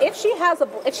 If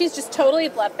she's just totally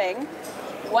bluffing,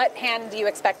 what hand do you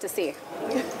expect to see?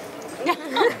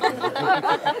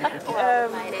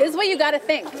 This is what you got to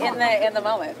think in the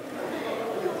moment.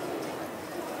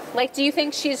 Like, do you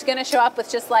think she's going to show up with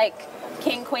just like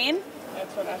king queen?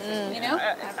 That's what I think. You know?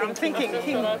 I'm thinking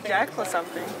king jack or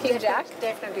something. King jack?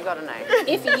 Definitely got an A.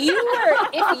 If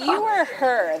you were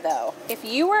her though, if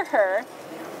you were her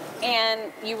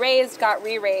and you raised, got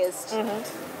re-raised,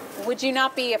 would you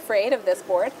not be afraid of this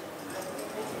board?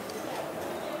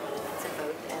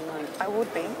 I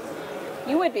would be.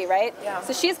 You would be, right? Yeah.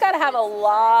 So she's got to have a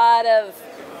lot of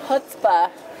chutzpah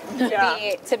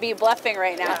Yeah. to be bluffing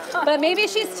right now. But maybe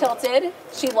she's tilted.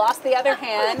 She lost the other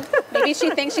hand. Maybe she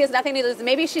thinks she has nothing to lose.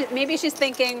 Maybe she's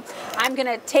thinking, I'm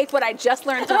gonna take what I just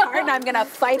learned to heart and I'm gonna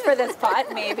fight for this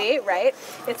pot. Maybe, right?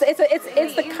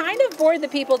 It's the kind of board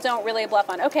that people don't really bluff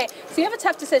on. Okay, so you have a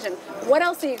tough decision. What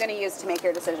else are you gonna use to make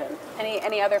your decision?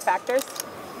 Any other factors?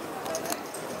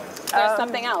 There's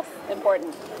something else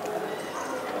important.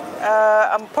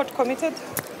 I'm pot committed.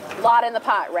 Lot in the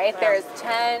pot, right? There's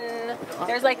 10,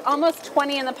 there's like almost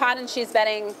 20 in the pot and she's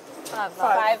betting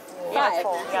five.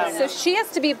 Yeah. So she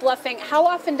has to be bluffing. How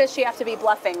often does she have to be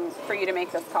bluffing for you to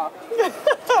make this call?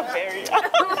 Very.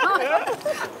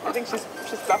 I think she's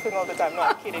bluffing all the time. No,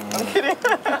 I'm kidding.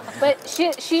 But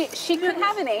she could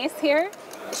have an ace here.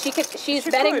 She's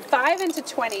betting 5 into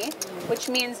 20, which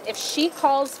means if she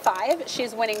calls 5,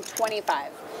 she's winning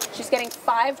 25. She's getting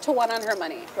 5 to 1 on her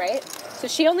money, right? So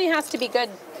she only has to be good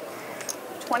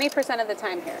 20% of the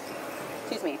time here.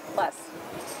 Excuse me, less.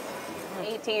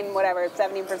 18, whatever,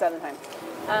 17% of the time.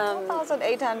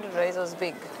 1,800 raise was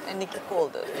big, and Nikki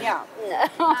called it. Yeah.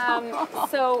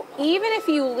 So even if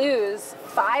you lose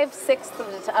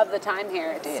 5/6 of the time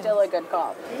here, it's still a good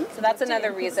call. So that's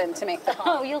another reason to make the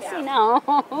call. Oh, you'll see now.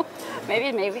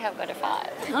 maybe I've got a 5.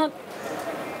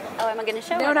 Oh, am I going to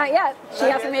show her? No, not yet. She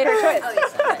hasn't made her choice.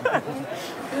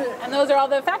 And those are all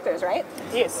the factors, right?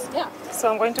 Yes. Yeah. So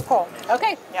I'm going to call.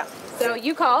 Okay. Yeah. So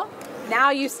you call.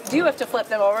 Now you do have to flip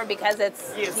them over because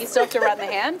it's you still have to run the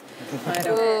hand.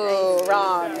 Ooh,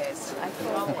 wrong.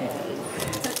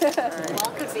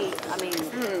 Well, could be, I mean,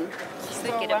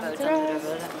 thinking about it.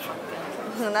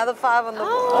 Another 5 on the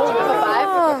board. Oh, do you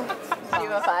have a 5? Do you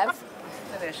have a 5?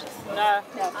 No.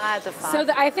 I had the 5.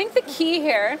 So I think the key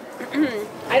here,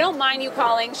 I don't mind you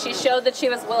calling. She showed that she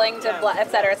was willing to, et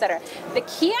cetera, et cetera. The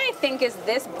key, I think, is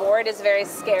this board is very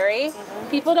scary.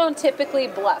 People don't typically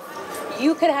bluff.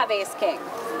 You could have ace king.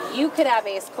 You could have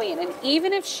ace queen. And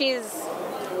even if she's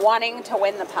wanting to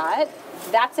win the pot,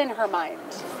 that's in her mind,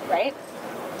 right?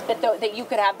 That you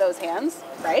could have those hands,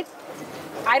 right?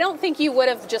 I don't think you would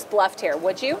have just bluffed here,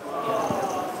 would you?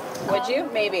 Would you?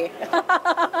 Maybe.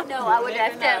 No, I would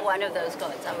have to have one of those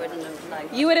cards. I wouldn't have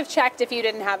liked. You would have checked if you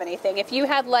didn't have anything. If you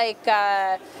had like,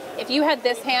 if you had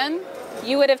this hand,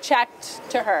 you would have checked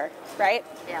to her, right?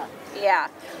 Yeah. Yeah.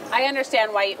 I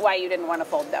understand why you didn't want to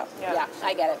fold though. Yeah,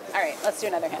 I get it. All right, let's do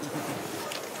another hand.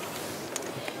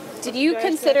 Did you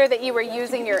consider that you were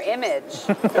using your image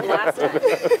from last time?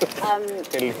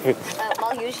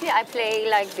 Well, usually I play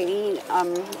like very,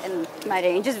 and my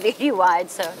range is very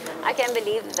wide, so I can't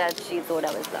believe that she thought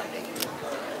I was bluffing.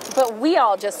 But we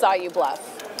all just saw you bluff.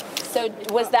 So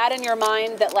was that in your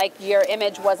mind that like your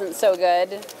image wasn't so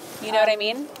good? You know what I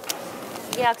mean?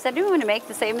 Yeah, because I didn't want to make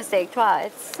the same mistake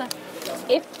twice.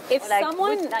 If like,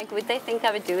 someone would they think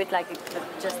I would do it like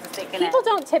just a second? People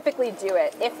don't typically do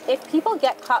it. If people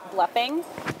get caught bluffing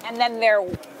and then they're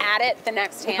at it the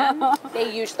next hand,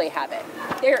 they usually have it.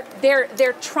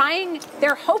 They're trying.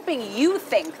 They're hoping you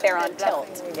think they're on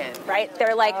tilt, right?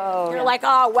 They're like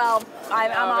oh well,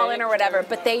 I'm all in or whatever.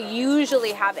 But they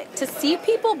usually have it. To see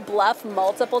people bluff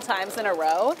multiple times in a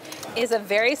row is a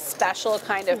very special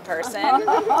kind of person.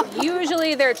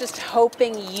 Usually they're just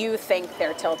hoping you think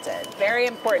they're tilted. Very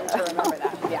important to remember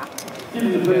that. Yeah.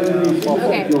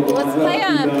 Okay, let's play.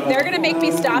 They're gonna make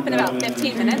me stop in about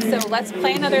 15 minutes, so let's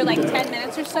play another like 10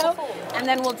 minutes or so, and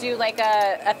then we'll do like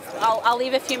I'll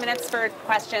leave a few minutes for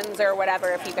questions or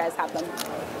whatever if you guys have them.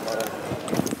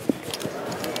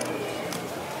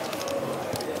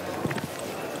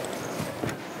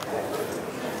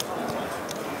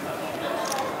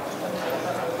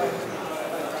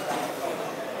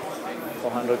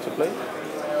 $400 to play.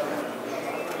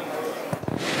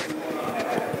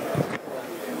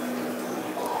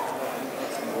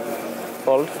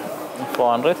 Fold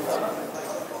 400.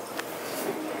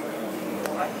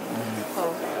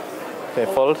 Okay,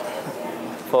 fold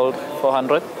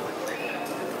 400.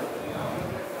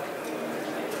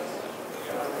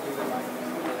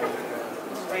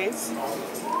 Raise.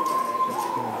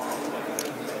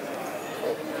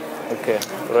 Okay,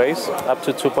 raise up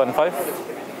to 2.5.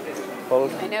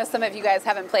 Fold. I know some of you guys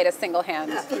haven't played a single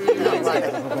hand.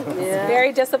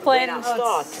 Very disciplined.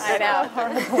 I know.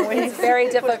 It's very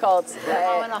difficult. An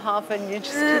hour and a half and you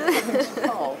just keep going to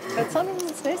fold. That's not even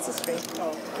necessary.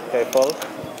 Okay, fold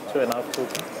 2.5 to.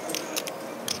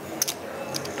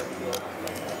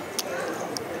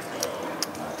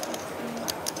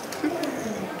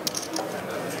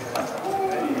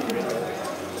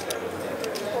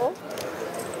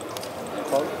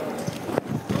 Fold.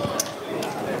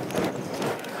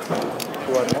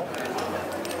 One more.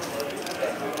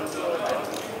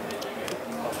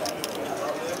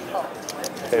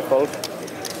 Okay, fold.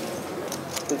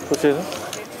 Please push it in.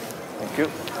 Thank you.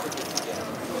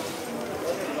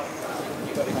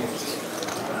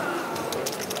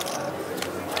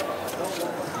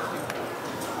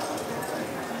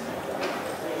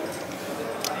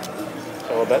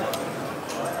 Shower bet.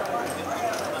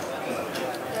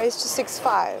 Raise to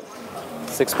 6.5.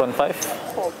 6.5.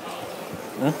 Fold.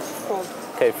 Fold.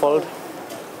 Okay, fold.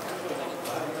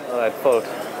 All right, fold.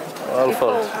 I'll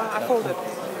fold. I folded.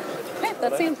 Okay,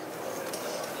 let's see.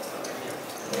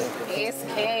 Ace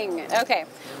King. Okay.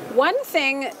 One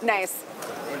thing, nice.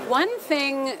 One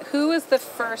thing, who is the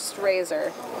first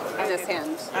raiser in this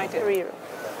hand? I did.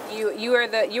 You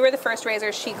were the first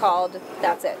raiser. She called.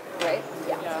 That's it, right?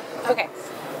 Yeah. Okay.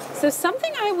 So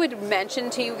something I would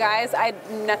mention to you guys,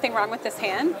 nothing wrong with this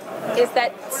hand, is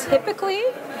that typically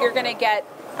you're going to get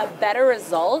a better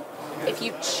result if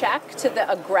you check to the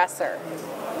aggressor.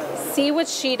 See what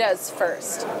she does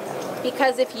first.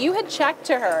 Because if you had checked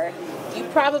to her, you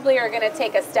probably are going to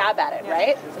take a stab at it,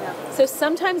 right? Yeah. So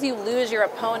sometimes you lose your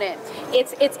opponent.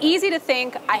 It's easy to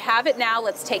think, I have it now,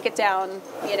 let's take it down,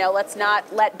 let's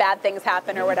not let bad things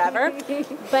happen or whatever.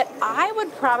 But I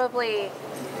would probably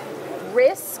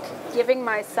risk giving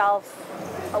myself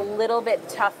a little bit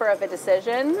tougher of a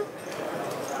decision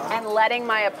and letting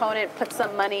my opponent put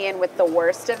some money in with the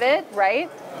worst of it, right?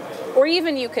 Or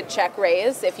even you could check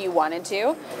raise if you wanted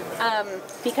to.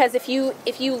 Because if you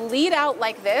lead out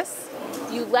like this,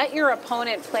 you let your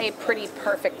opponent play pretty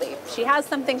perfectly. She has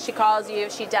something, she calls you,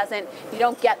 she doesn't, you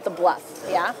don't get the bluff,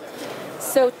 yeah?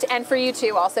 So, and for you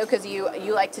too also, because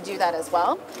you like to do that as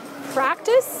well.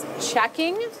 Practice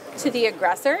checking to the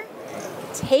aggressor.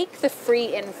 Take the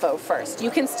free info first.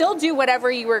 You can still do whatever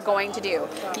you were going to do.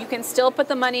 You can still put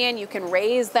the money in. You can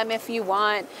raise them if you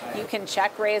want. You can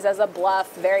check raise as a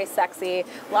bluff. Very sexy.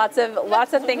 Lots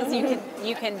of things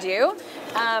you can do.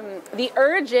 The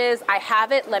urge is, I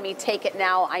have it. Let me take it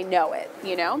now. I know it.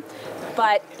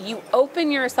 But you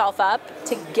open yourself up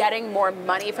to getting more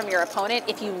money from your opponent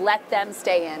if you let them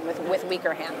stay in with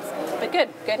weaker hands. But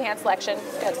good hand selection.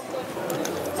 Good.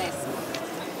 Nice.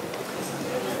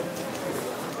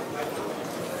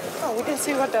 Oh, we didn't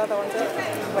see what the other ones had.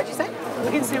 What'd you say? We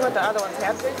didn't see what the other ones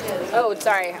had. Oh,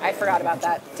 sorry, I forgot about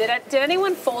that. Did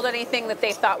anyone fold anything that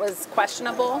they thought was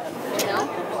questionable? No?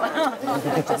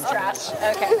 Just trash.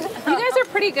 Okay. You guys are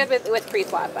pretty good with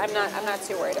pre-flop. I'm not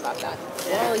too worried about that.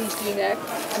 Yeah, he's doing that.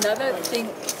 Another thing,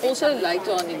 also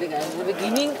later on in the game, in the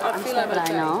beginning, I feel like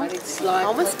okay, but it's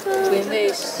like when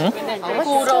there's a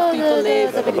quarter of people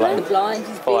left, the blind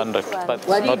is 400, but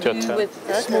what not do your you do turn. with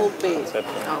small pairs?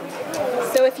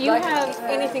 So if you Like have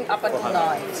anything up until 9.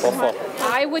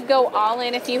 I would go all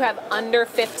in if you have under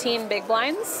 15 big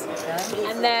blinds,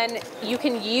 and then you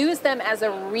can use them as a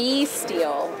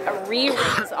re-steal, a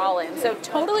re-raise all in. So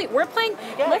totally, we're playing.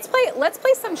 Let's play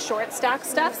some short stack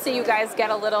stuff so you guys get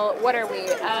a little. What are we?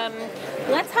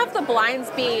 Let's have the blinds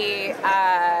be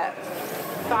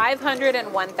 500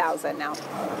 and 1,000 now.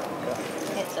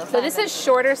 So this is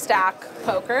shorter stack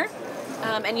poker.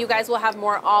 And you guys will have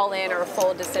more all-in or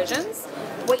full decisions.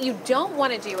 What you don't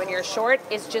want to do when you're short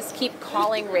is just keep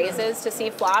calling raises to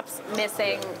see flops,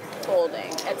 missing,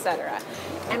 folding, etc.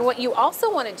 And what you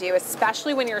also want to do,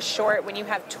 especially when you're short, when you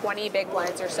have 20 big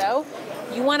blinds or so,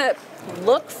 you want to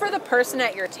look for the person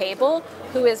at your table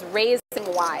who is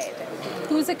raising wide.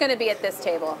 Who's it going to be at this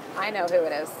table? I know who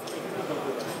it is.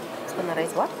 It's going to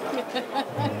raise what?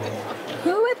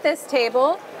 Who at this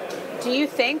table do you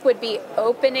think would be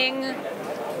opening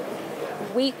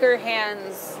weaker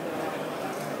hands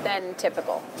than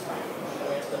typical?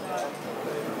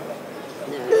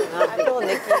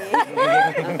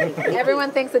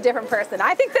 Everyone thinks a different person.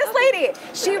 I think this lady,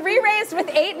 she re-raised with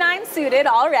 8-9 suited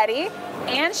already,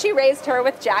 and she raised her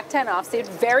with Jack-10 offsuit,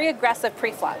 very aggressive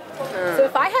pre-flop. So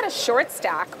if I had a short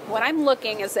stack, what I'm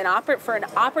looking is for an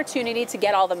opportunity to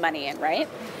get all the money in, right?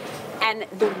 And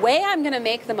the way I'm going to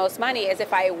make the most money is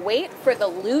if I wait for the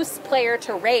loose player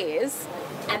to raise,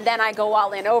 and then I go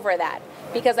all in over that.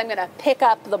 Because I'm going to pick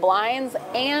up the blinds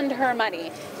and her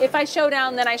money. If I show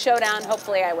down, then I show down.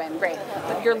 Hopefully I win. Great.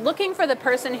 But you're looking for the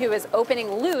person who is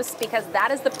opening loose because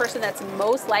that is the person that's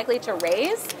most likely to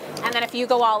raise. And then if you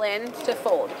go all in, to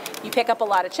fold. You pick up a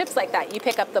lot of chips like that. You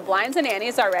pick up the blinds and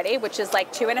annies already, which is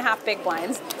like 2.5 big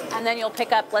blinds. And then you'll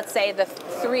pick up, let's say, the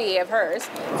 3 of hers.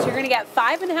 So you're going to get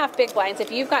 5.5 big blinds.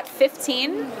 If you've got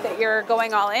 15 that you're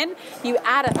going all in, you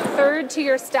add a third to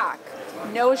your stock.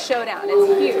 No showdown.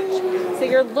 It's huge. So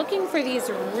you're looking for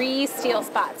these re-steal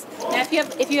spots. Now, if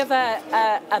you have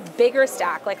a bigger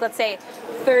stack, like let's say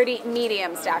 30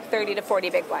 medium stack, 30 to 40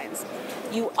 big blinds,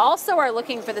 you also are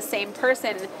looking for the same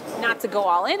person not to go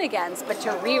all in against, but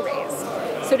to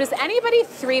re-raise. So does anybody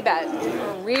 3-bet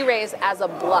or re-raise as a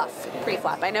bluff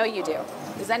pre-flop? I know you do.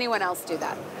 Does anyone else do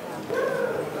that?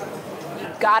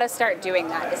 Gotta start doing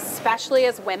that, especially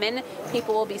as women.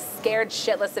 People will be scared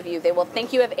shitless of you. They will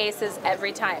think you have aces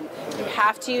every time. You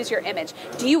have to use your image.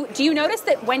 Do you notice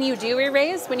that when you do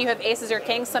re-raise, when you have aces or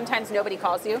kings, sometimes nobody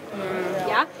calls you?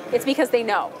 Yeah? It's because they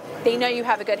know. They know you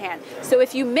have a good hand. So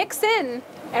if you mix in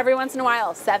every once in a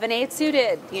while, 7-8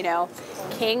 suited, you know,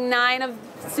 king 9 of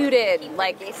suited,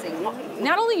 like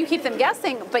not only you keep them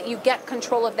guessing, but you get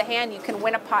control of the hand. You can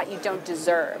win a pot you don't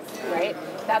deserve, right?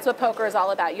 That's what poker is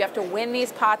all about. You have to win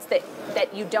these pots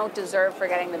that you don't deserve for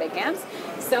getting the big hands.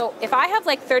 So if I have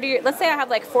like 30, let's say I have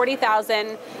like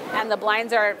 40,000 and the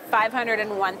blinds are 500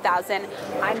 and 1,000,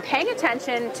 I'm paying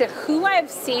attention to who I've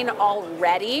seen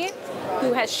already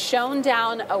who has shown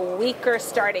down a weaker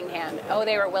starting hand. Oh,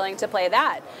 they were willing to play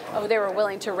that. Oh, they were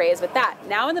willing to raise with that.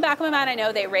 Now in the back of my mind, I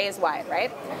know they raise wide,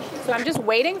 right? So I'm just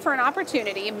waiting for an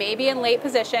opportunity, maybe in late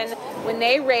position, when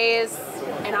they raise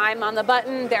and I'm on the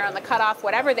button, they're on the cutoff,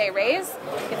 whatever they raise.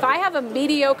 If I have a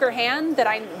mediocre hand that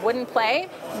I wouldn't play,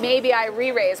 maybe I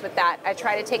re-raise with that. I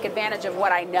try to take advantage of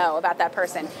what I know about that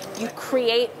person. You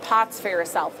create pots for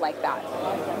yourself like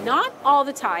that. Not all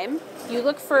the time. You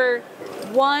look for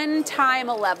one time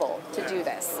a level to do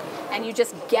this. And you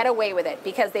just get away with it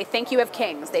because they think you have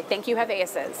kings. They think you have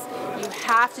aces. You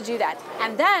have to do that.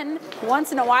 And then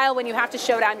once in a while when you have to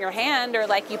show down your hand or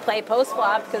like you play post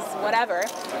flop because whatever,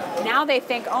 now they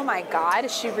think, oh my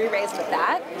God, she re-raised with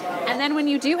that. And then when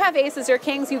you do have aces or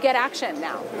kings, you get action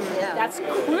now. Yeah. That's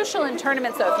crucial in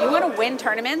tournaments though. If you want to win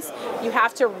tournaments, you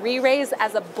have to re-raise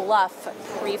as a bluff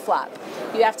pre-flop.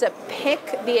 You have to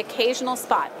pick the occasional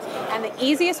spot. And the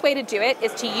easiest way to do it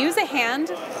is to use a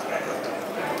hand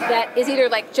that is either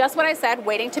like just what I said,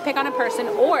 waiting to pick on a person,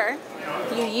 or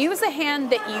you use a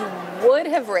hand that you would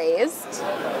have raised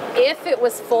if it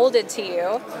was folded to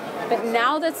you, but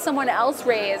now that someone else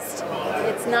raised,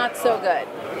 it's not so good.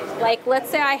 Like, let's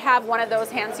say I have one of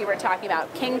those hands you were talking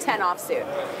about, king 10 offsuit.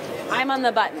 I'm on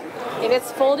the button. If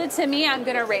it's folded to me, I'm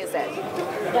gonna raise it.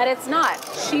 But it's not.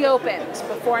 She opened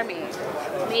before me.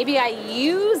 Maybe I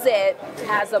use it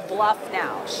as a bluff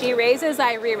now. She raises,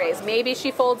 I re-raise. Maybe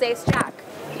she folds ace jack.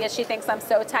 because she thinks I'm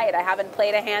so tight. I haven't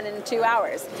played a hand in 2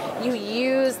 hours. You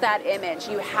use that image.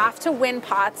 You have to win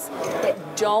pots that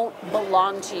don't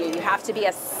belong to you. You have to be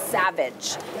a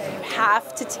savage. You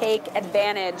have to take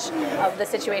advantage of the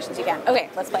situations you can. Okay,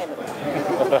 let's play a movie.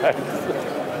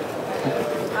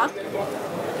 Huh?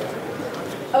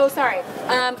 Oh, sorry.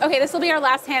 Okay, this will be our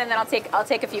last hand, and then I'll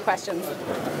take a few questions.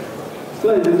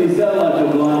 Alright,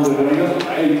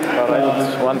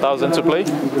 1,000 to play.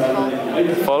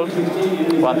 Fold.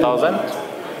 1,000.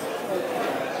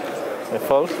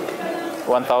 Fold.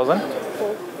 1,000.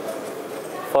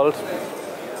 Fold.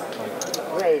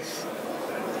 Raise.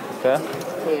 Okay.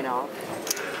 You know.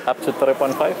 Up to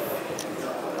 3.5.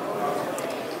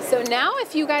 So now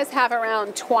if you guys have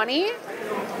around 20,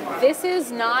 this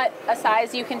is not a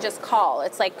size you can just call.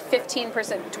 It's like 15%,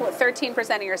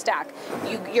 13% of your stack.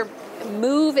 Your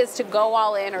move is to go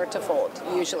all in or to fold,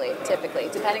 usually, typically,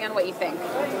 depending on what you think.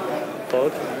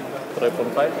 Fold.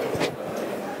 3.5.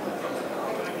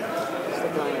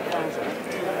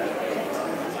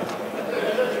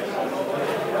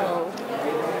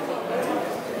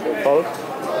 Fold.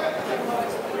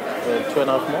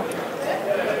 2.5 more.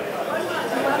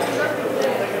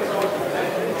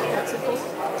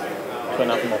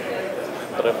 Enough more.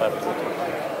 3.5.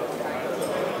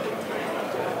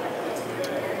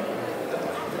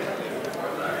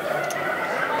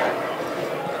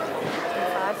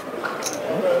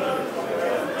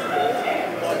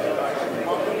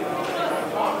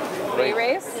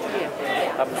 Re-raise?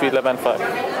 Up to 11.5.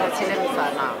 That's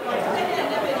 11.5 now.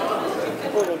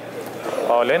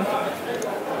 All in.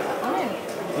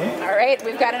 All right,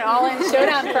 we've got an all-in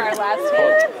showdown for our last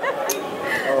hand.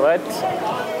 All right.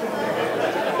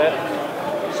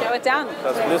 Show it down.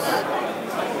 That's this.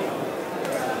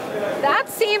 That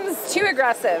seems too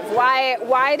aggressive.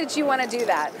 Why did you want to do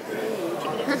that?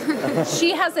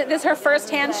 She hasn't. This is her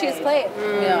first hand she's played.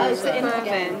 Yeah. It's the end of the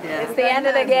game. Yeah. It's the end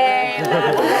of the game.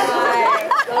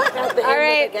 All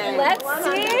right, let's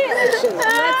see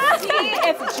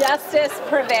if justice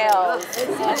prevails.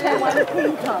 Okay, when the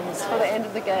queen comes for the end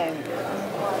of the game.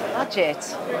 Not yet.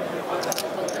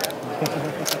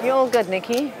 You're all good,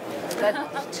 Nikki. But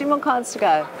 2 more cards to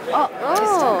go. Oh, you're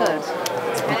still good.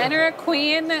 10 or a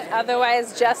queen,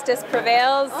 otherwise justice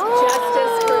prevails.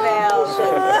 Justice prevails.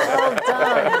 Well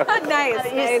done. Nice.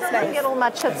 You still get all my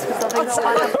chips because I think that's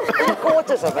one of the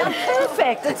quarters of it.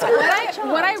 Perfect. It's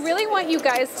what I really want you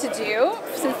guys to do,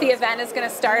 since the event is going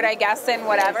to start, I guess, in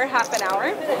whatever, half an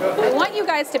hour, I want you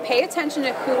guys to pay attention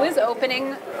to who is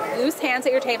opening loose hands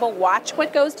at your table. Watch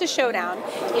what goes to showdown.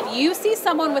 If you see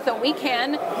someone with a weak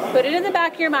hand, put it in the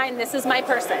back of your mind, this is my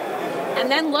person. And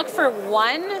then look for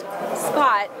one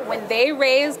spot when they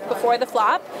raise before the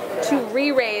flop to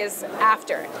re-raise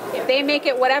after. If they make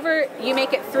it whatever, you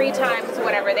make it 3 times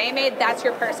whatever they made, that's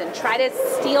your person. Try to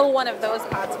steal one of those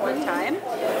pots one time.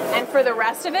 And for the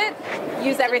rest of it,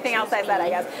 use everything else I said, I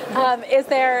guess.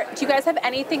 Do you guys have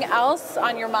anything else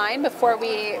on your mind before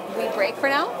we break for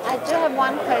now? I do have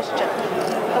one question.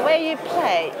 The way you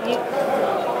play,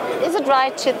 is it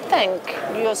right to think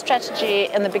your strategy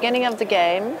in the beginning of the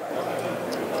game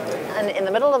and in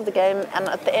the middle of the game and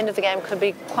at the end of the game could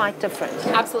be quite different?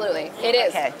 Absolutely, it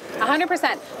is. Okay.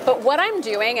 100%. But what I'm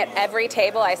doing at every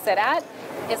table I sit at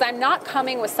is I'm not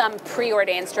coming with some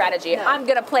preordained strategy. No. I'm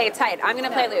going to play tight. I'm going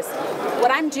to play loose.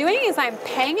 What I'm doing is I'm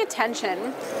paying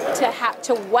attention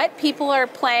to what people are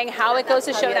playing, how it goes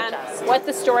to showdown, what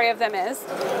the story of them is.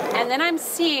 And then I'm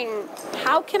seeing,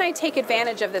 how can I take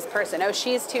advantage of this person? Oh,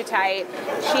 she's too tight.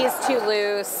 She's too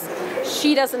loose.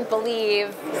 She doesn't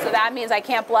believe, so that means I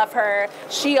can't bluff her.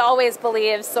 She always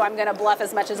believes, so I'm going to bluff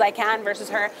as much as I can versus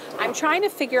her. I'm trying to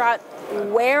figure out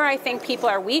where I think people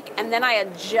are weak, and then I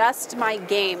adjust my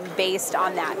game based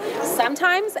on that.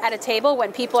 Sometimes at a table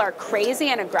when people are crazy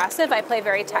and aggressive, I play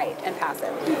very tight and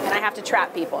passive, and I have to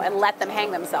trap people and let them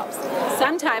hang themselves.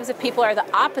 Sometimes if people are the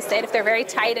opposite, if they're very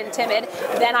tight and timid,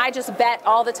 then I just bet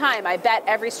all the time. I bet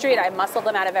every street. I muscle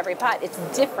them out of every pot. It's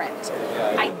different.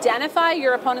 Identify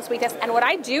your opponent's weakness, and what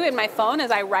I do in my phone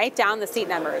is I write down the seat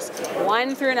numbers,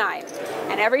 1 through 9,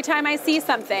 and every time I see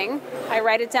something, I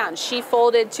write it down. She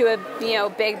folded to a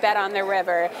big bet on the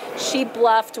river. She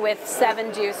bluffed with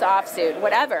 7 deuce offsuit,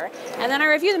 whatever. And then I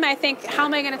review them and I think, how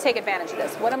am I going to take advantage of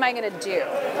this? What am I going to do?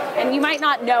 And you might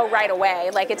not know right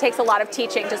away. Like, it takes a lot of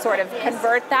teaching to sort of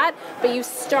convert that, but you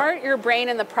start your brain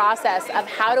in the process of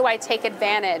how do I take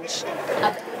advantage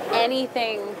of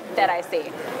anything that I see.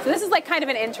 So this is like kind of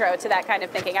an intro to that kind of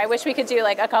thinking. I wish we could do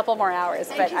like a couple more hours,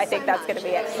 but I think that's going to be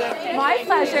it. My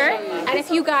pleasure. And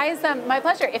if you guys, my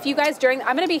pleasure. If you guys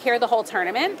I'm going to be here the whole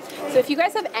tournament. So if you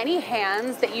guys have any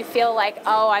hands that you feel like,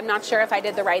 oh, I'm not sure if I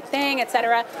did the right thing,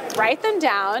 etc., write them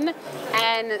down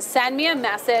and send me a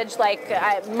message. Like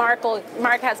Mark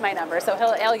has my number, so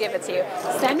he'll give it to you.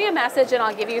 Send me a message and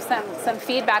I'll give you some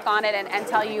feedback on it and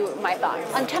tell you my thoughts.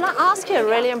 And can I ask you a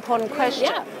really important question?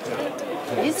 Yeah.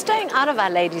 Are you staying out of our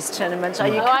ladies' tournament? Are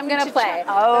you? Oh, I'm gonna play.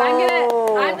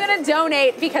 Oh. I'm gonna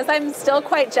donate because I'm still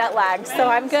quite jet lagged. So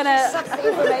I'm gonna.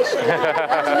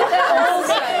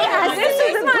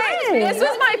 This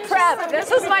was my prep. This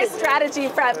was my strategy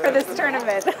prep for this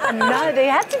tournament. No,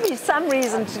 there had to be some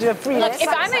reason to do a free. Look, if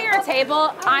I'm at your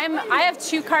table, I have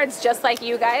 2 cards just like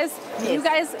you guys.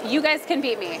 Yes. You guys can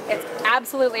beat me. It's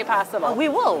absolutely possible. Oh, we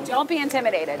will. Don't be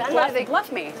intimidated.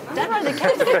 Bluff me. Don't worry,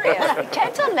 the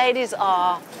Cape Town ladies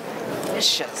are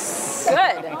vicious.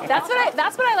 Good. That's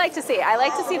what I like to see. I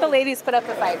like to see the ladies put up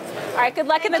a fight. All right. Good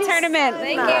luck in the tournament.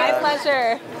 Thank you. My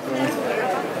pleasure.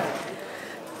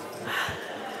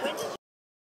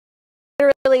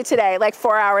 Literally today, like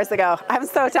 4 hours ago. I'm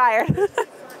so tired.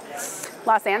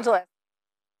 Los Angeles.